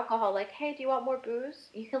the alcohol. Like, hey, do you want more booze?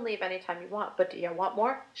 You can leave anytime you want, but do you want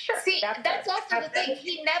more? Sure. See, that's also the thing.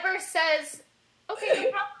 He never says, okay,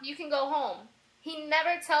 no problem, you can go home. He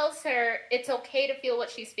never tells her it's okay to feel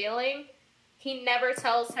what she's feeling. He never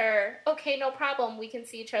tells her, okay, no problem, we can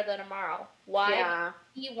see each other tomorrow. Why? Yeah.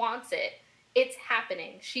 He wants it. It's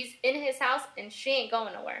happening. She's in his house, and she ain't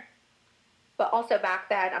going nowhere. But also back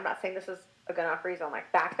then, I'm not saying this is a good enough reason,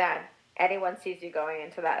 like back then, anyone sees you going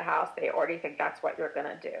into that house, they already think that's what you're going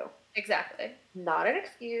to do. Exactly. Not an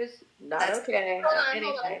excuse, not okay.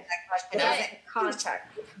 Hold on.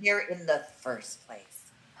 Contact here in the first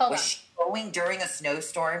place. Was she going during a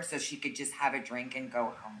snowstorm so she could just have a drink and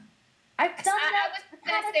go home? I've done that. I was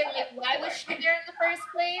gonna say, like, why was she there in the first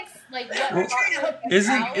place? Like,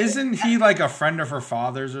 what? Isn't he like a friend of her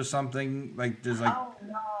father's or something? Like, there's like.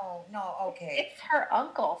 Oh no, okay. It's her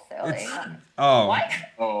uncle, silly. Oh. What?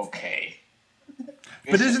 Okay.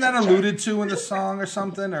 But isn't that alluded to in the song or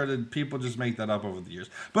something? Or did people just make that up over the years?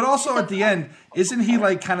 But also at the end, isn't he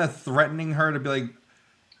like kind of threatening her to be like,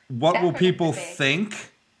 what will people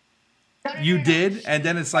think you did? And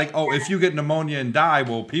then it's like, oh, if you get pneumonia and die,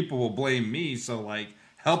 well, people will blame me. So like,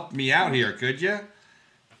 help me out here, could you?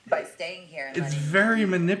 By staying here. It's very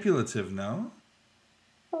manipulative, no?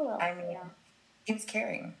 I mean, he was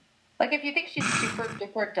caring. Like, if you think she's super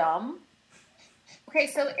duper dumb. Okay,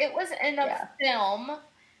 so it was in a film,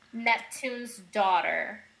 Neptune's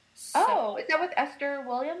Daughter. So, is that with Esther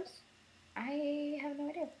Williams? I have no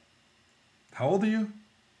idea. How old are you?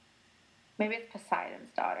 Maybe it's Poseidon's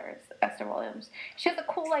daughter. It's Esther Williams. She has the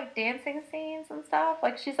cool like dancing scenes and stuff.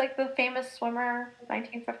 Like she's like the famous swimmer,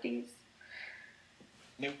 1950s.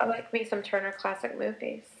 I like me some Turner Classic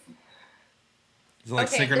Movies. Is it like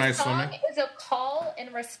synchronized the song swimming? is a call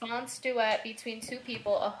and response duet between two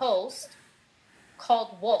people, a host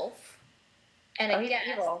called Wolf and a He's guest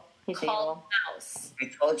evil. He's called evil. Mouse. I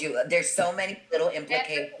told you, there's so many little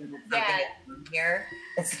implications of something in here.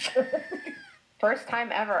 First time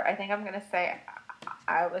ever. I think I'm gonna say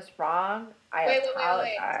I was wrong. I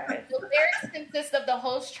apologize. The lyrics consist of the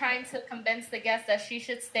host trying to convince the guest that she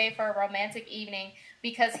should stay for a romantic evening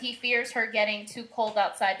because he fears her getting too cold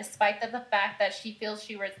outside, despite the fact that she feels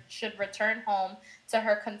she should return home to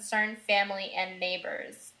her concerned family and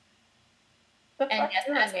neighbors. The fuck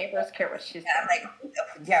do her neighbors care what she's doing?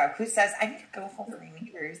 I'm like, who says I need to go home for my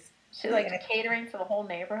neighbors? She's like catering to the whole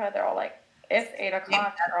neighborhood. They're all like, it's 8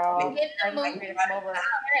 o'clock, girl. In the movie,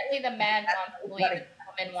 apparently the man wants to leave and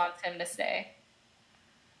the woman wants him to stay.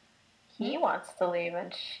 He wants to leave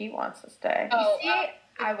and she wants to stay. Oh, you see,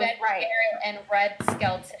 I was right. And Red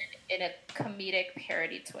Skelton in a comedic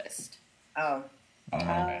parody twist. Oh,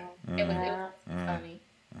 It was funny.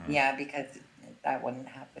 yeah, because that wouldn't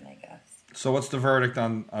happen, I guess. So what's the verdict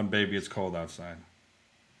on Baby It's Cold Outside?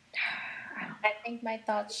 I think my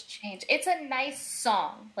thoughts change. It's a nice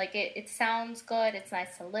song. Like, it sounds good. It's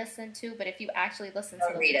nice to listen to. But if you actually listen to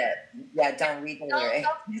Don't read it. Yeah, don't read the lyrics.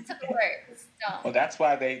 Don't listen to the words. Don't. Well, that's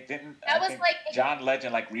why they didn't. That I was think like- John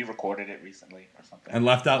Legend re-recorded it recently or something. And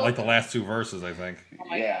left out like the last two verses, I think.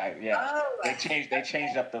 Yeah. Oh. They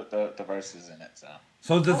changed up the verses in it.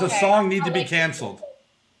 So does the song need to be canceled?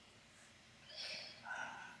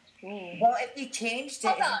 Well, if you changed it,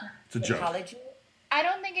 Hold on. It's a joke. apology. I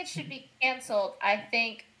don't think it should be canceled. I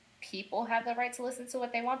think people have the right to listen to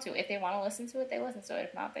what they want to. If they want to listen to it, they listen to it.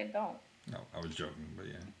 If not, they don't. No, I was joking, but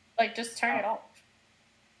yeah. Like, just turn it off.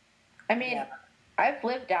 I mean, Yeah. I've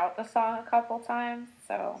lived out the song a couple times,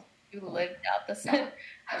 so. You lived out the song.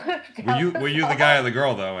 Were you the guy or the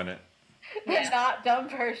girl though in it? The not dumb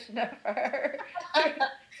version of her.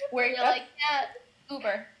 Where you're like, yeah,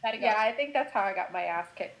 Uber, gotta go. Yeah, I think that's how I got my ass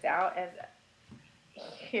kicked out, and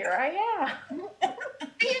here I am. You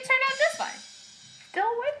turned out just fine.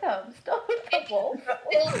 Still with them. Still with the wolf.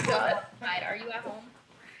 Still good. Outside. Are you at home?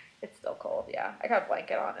 It's still cold, yeah. I got a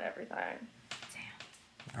blanket on and everything.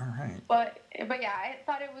 All right. But yeah, I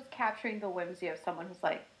thought it was capturing the whimsy of someone who's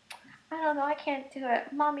like, I don't know, I can't do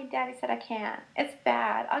it. Mommy, Daddy said I can't. It's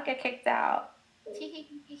bad. I'll get kicked out. Look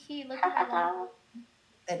at that.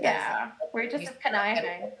 It Yeah, we're just conniving.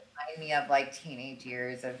 remind me of like teenage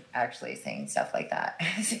years of actually saying stuff like that.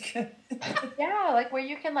 Yeah, like where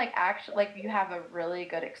you can like actually like you have a really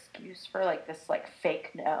good excuse for like this like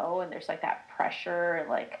fake no, and there's like that pressure and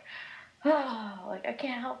like, oh, like I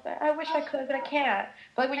can't help it. I wish I could, but I can't.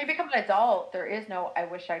 But like when you become an adult, there is no I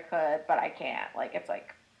wish I could, but I can't. Like it's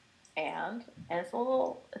like and it's a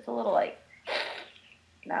little like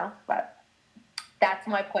but that's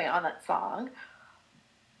my point on that song.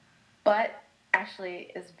 But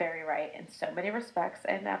Ashley is very right in so many respects,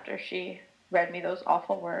 and after she read me those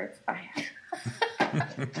awful words, I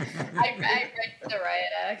read the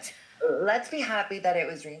riot act. Let's be happy that it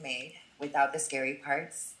was remade without the scary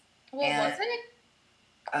parts. Well, And- was it?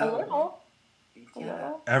 a little.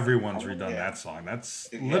 Yeah. Everyone's redone Yeah. that song. That's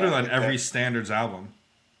Yeah, literally on every exactly. Standards album.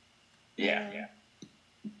 Yeah.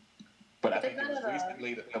 But I think it was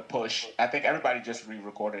recently the push. I think everybody just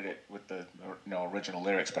re-recorded it with the original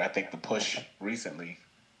lyrics. But I think the push recently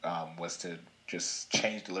was to just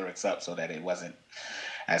change the lyrics up so that it wasn't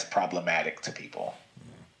as problematic to people.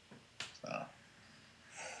 So.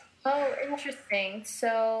 Oh, interesting.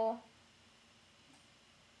 So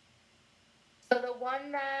the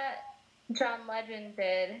one that John Legend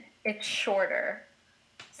did, it's shorter.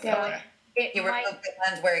 So Yeah. it You might. remove the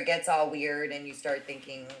ones where it gets all weird and you start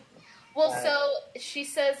thinking, Well, so she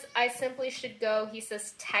says, I simply should go. He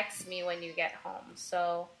says, text me when you get home.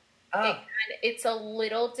 So oh, it's a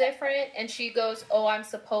little different. And she goes, oh, I'm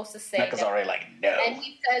supposed to say Becca's that. already like, no. And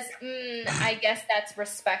he says, I guess that's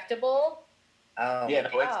respectable. oh. Yeah,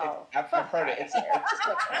 no, I've heard it. It's odd.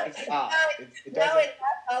 It No, doesn't. it's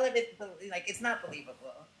not all of it. Like it's not believable.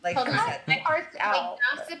 Like Hold you on. said. My heart's Like, out.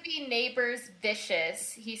 gossipy neighbors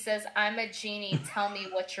vicious. He says, I'm a genie. Tell me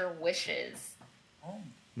what your wish is.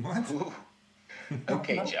 What? Ooh.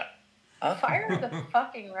 Okay, John. Fire the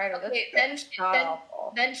fucking writer. That's Okay,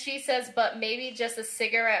 awful. then she says, but maybe just a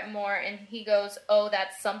cigarette more. And he goes, oh,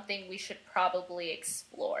 that's something we should probably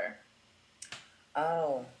explore.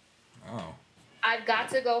 Oh, Oh. I've got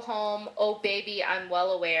to go home. Oh, baby, I'm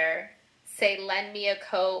well aware. Say, lend me a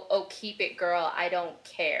coat. Oh, keep it, girl. I don't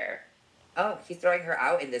care. Oh, he's throwing her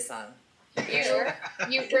out in this song.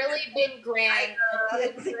 You've really been grand.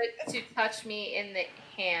 It's good to touch me in the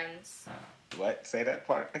hands. What? Say that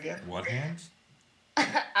part again. What hands?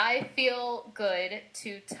 I feel good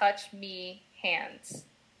to touch me hands.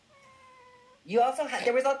 You also had,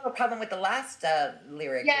 there was also a problem with the last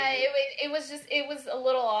lyric. Yeah, it was a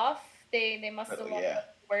little off. They must have left the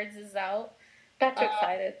words out. Got too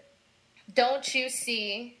excited. Don't you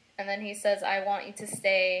see? And then he says, I want you to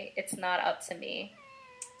stay. It's not up to me.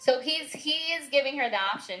 So he is giving her the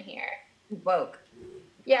option here. Woke.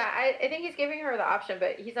 Yeah, I think he's giving her the option,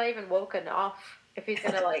 but he's not even woke enough if he's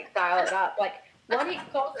gonna like dial it up. Like one, he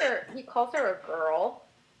calls her a girl.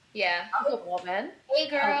 Yeah. A woman. Hey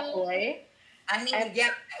girl. A boy. I mean,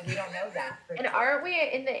 we don't know that. And aren't we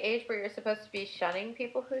in the age where you're supposed to be shunning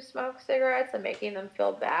people who smoke cigarettes and making them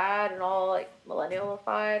feel bad and all like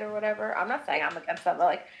millennialified or whatever? I'm not saying I'm against that, but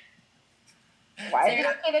like, why is it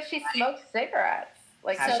okay that she smokes cigarettes?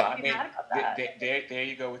 Like, So, so I mean, mad about that. there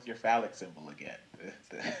you go with your phallic symbol again.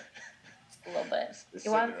 A little bit. He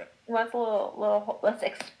wants a little. Let's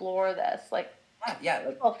explore this. Like, yeah, a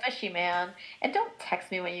little fishy, man. And don't text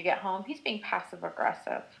me when you get home. He's being passive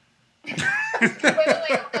aggressive.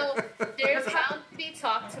 wait. So there's bound to be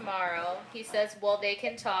talk tomorrow. He says, well, they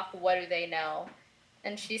can talk. What do they know?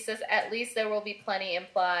 And she says, at least there will be plenty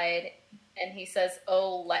implied. And he says,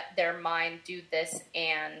 oh, let their mind do this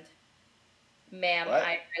and, ma'am, What?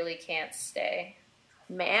 I really can't stay.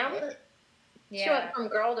 Ma'am? Yeah. She went from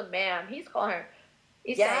girl to ma'am. He's calling her.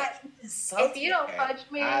 He's saying, if you don't fudge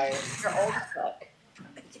me, you're old as fuck.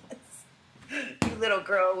 You little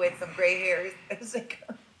girl with some gray hairs. It was like...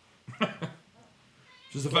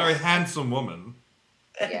 She's a very handsome woman.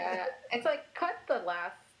 Yeah, it's like cut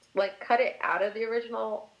it out of the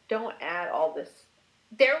original. Don't add all this.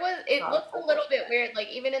 It looked a little bit weird. Like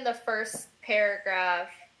even in the first paragraph,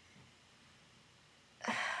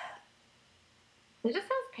 it just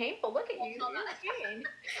sounds painful. Look at you.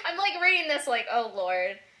 I'm like reading this like, oh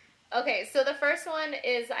Lord. Okay, so the first one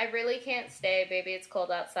is I really can't stay, baby. It's cold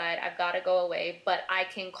outside. I've got to go away, but I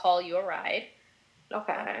can call you a ride.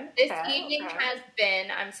 Okay. This evening has been,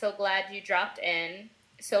 I'm so glad you dropped in.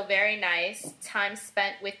 So very nice. Time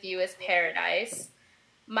spent with you is paradise.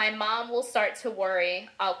 My mom will start to worry.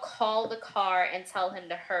 I'll call the car and tell him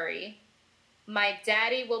to hurry. My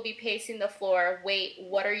daddy will be pacing the floor. Wait,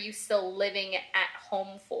 what are you still living at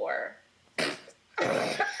home for?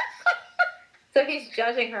 So he's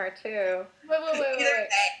judging her too. Wait.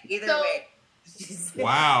 Either way.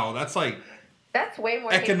 Wow, that's like that's way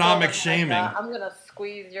more economic hateful than, shaming. like, I'm gonna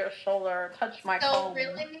squeeze your shoulder, touch my So comb.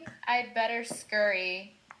 really, I'd better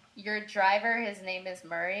scurry. Your driver, his name is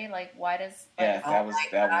Murray. Like, why does? Yeah, that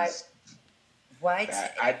was. What?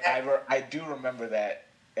 I do remember that,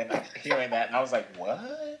 and hearing that, and I was like, what?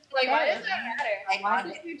 Like, why does that matter? Why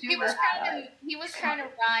did you do He was trying to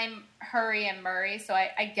rhyme Hurry and Murray, so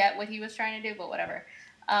I get what he was trying to do, but whatever.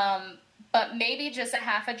 But maybe just a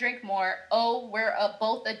half a drink more. Oh, we're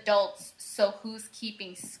both adults, so who's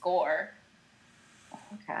keeping score?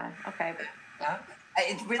 Okay.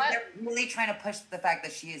 They're really trying to push the fact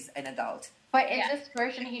that she is an adult. But in this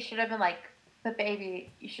version, he should have been like, but baby,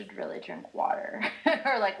 you should really drink water.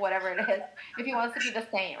 Or like whatever it is. If he wants to be the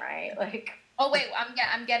same, right? Like, oh wait,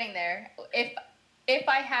 I'm getting there. If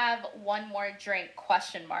I have one more drink, ?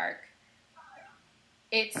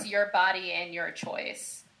 It's your body and your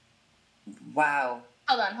choice. Wow.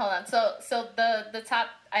 Hold on. So the top,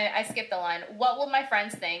 I skipped the line. What will my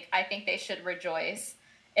friends think? I think they should rejoice.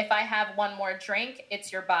 If I have one more drink,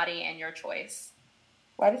 it's your body and your choice.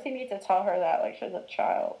 why does he need to tell her that like she's a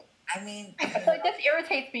child? I mean, I feel like this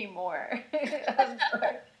irritates me more. I'm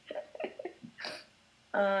sorry.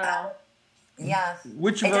 yeah.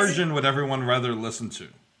 Which version would everyone rather listen to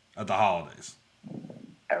at the holidays?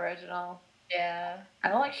 Original. Yeah. I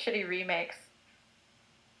don't like shitty remakes.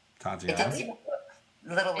 Tatiana?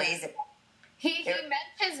 Little lazy. He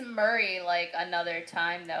mentions Murray like another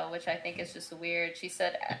time though, which I think is just weird. She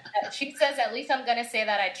says at least I'm gonna say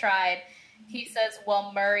that I tried. He says,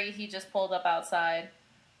 well, Murray, he just pulled up outside.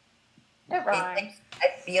 It rhymes.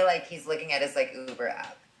 I feel like he's looking at his like Uber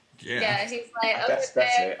app. Yeah, he's like, okay, That's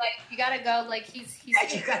it. like you gotta go. Like he's.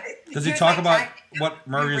 Does he talk about what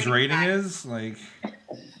Murray's rating is? Like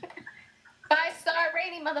 5-star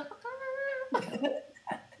rating, motherfucker.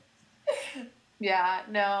 Yeah,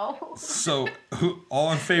 no. So,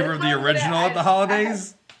 all in favor of the original at the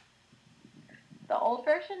holidays? The old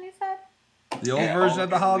version, you said? The old version at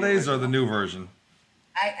the holidays or the new version?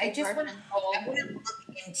 I just want to look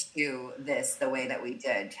into this the way that we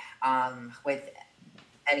did with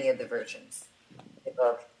any of the versions.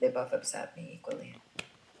 They both upset me equally.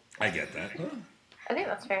 I get that. I think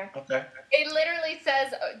that's fair. Okay. It literally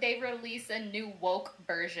says they release a new woke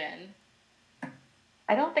version.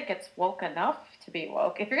 I don't think it's woke enough to be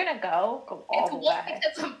woke. If you're gonna go all It's the woke way.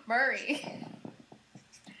 because of Murray.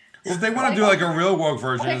 Well, if they want to do like a real woke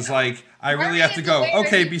version, it's like, I really have to go.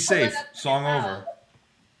 Okay, be safe. Song over.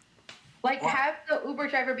 Like, have the Uber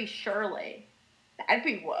driver be Shirley. That'd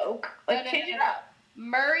be woke. Like, change it up.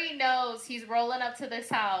 Murray knows he's rolling up to this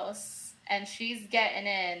house, and she's getting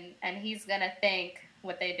in, and he's going to think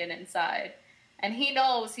what they did inside. And he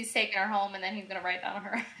knows he's taking her home, and then he's going to write down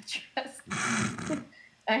her address.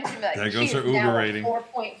 And she'd be like, There goes she her is Uber now a rating.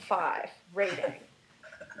 4.5 rating.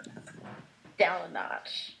 Down a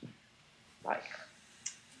notch. Like...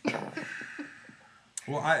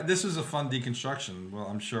 Well, this is a fun deconstruction. Well,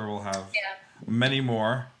 I'm sure we'll have Yeah. many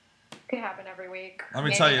more. Could happen every week. Let me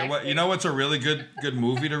Maybe tell you next what. You week. know what's a really good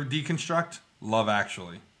movie to deconstruct? Love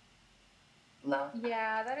Actually. No.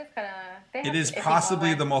 Yeah, that is kind of... It is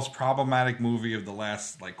possibly the most problematic movie of the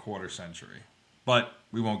last like quarter century, but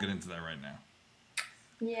we won't get into that right now.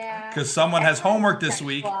 Yeah. Because someone has homework this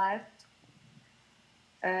week.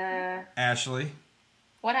 Ashley,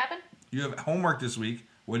 What happened? you have homework this week.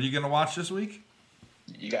 What are you going to watch this week?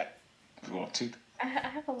 You got two. I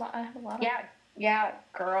have a lot. Of Yeah,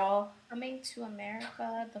 girl. Coming to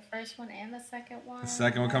America, the first one and the second one. The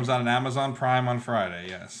second one comes out on Amazon Prime on Friday.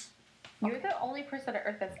 Yes. You're the only person on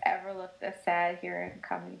earth that's ever looked this sad here in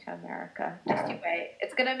Coming to America. Just you wait.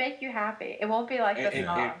 It's going to make you happy. It won't be like this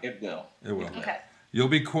song. It will. It will. Okay. You'll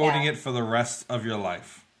be quoting it for the rest of your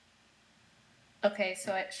life. Okay,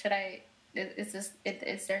 so should I? Is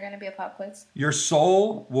there going to be a pop quiz? Your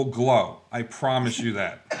soul will glow. I promise you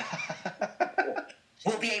that.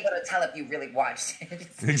 We'll be able to tell if you really watched it.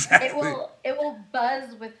 Exactly. It will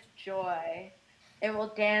buzz with joy. It will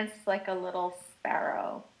dance like a little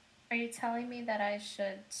sparrow. Are you telling me that I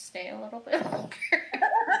should stay a little bit longer?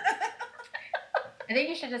 I think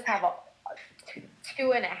you should just have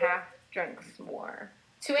 2.5 drinks more.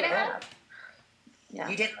 2.5? Yeah.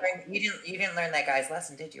 You didn't learn that guy's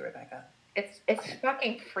lesson, did you, Rebecca? It's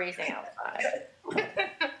fucking freezing outside.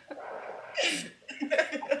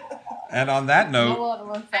 And on that note,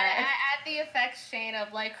 I add the effects, Shane,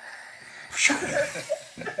 of like.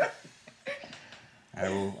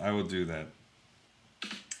 I will do that.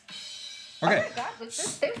 Oh Okay. my God,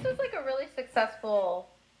 this was like a really successful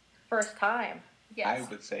first time. Yes. I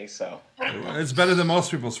would say so. It's better than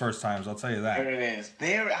most people's first times, I'll tell you that. There it is.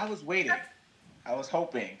 There, I was waiting. I was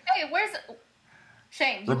hoping. Hey, where's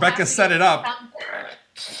Shane? you Rebecca have to set get it up. something.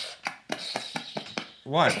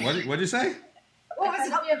 What? What'd you say? What was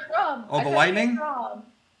it from? Oh, the lightning?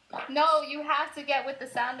 No, you have to get with the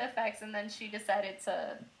sound effects, and then she decided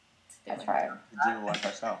to do That's it. right. Do one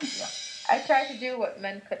herself. Yeah. I tried to do what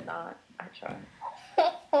men could not. I tried.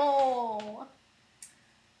 Oh.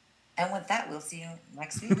 And with that, we'll see you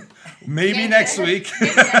next week. Maybe next week.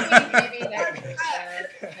 Maybe next week.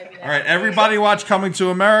 All right, everybody watch Coming to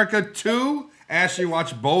America 2. Ashley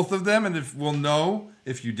watched both of them, and we'll know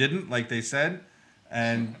if you didn't, like they said.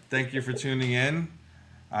 And thank you for tuning in.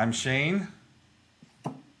 I'm Shane.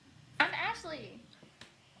 I'm Ashley.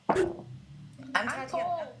 I'm I'm Tatiana.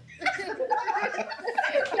 cold.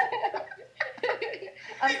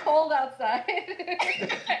 I'm cold outside.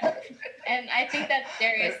 And I think that's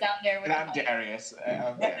Darius down there with And I'm the Darius.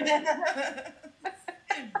 I'm Darius.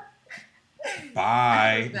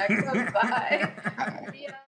 Bye. Bye.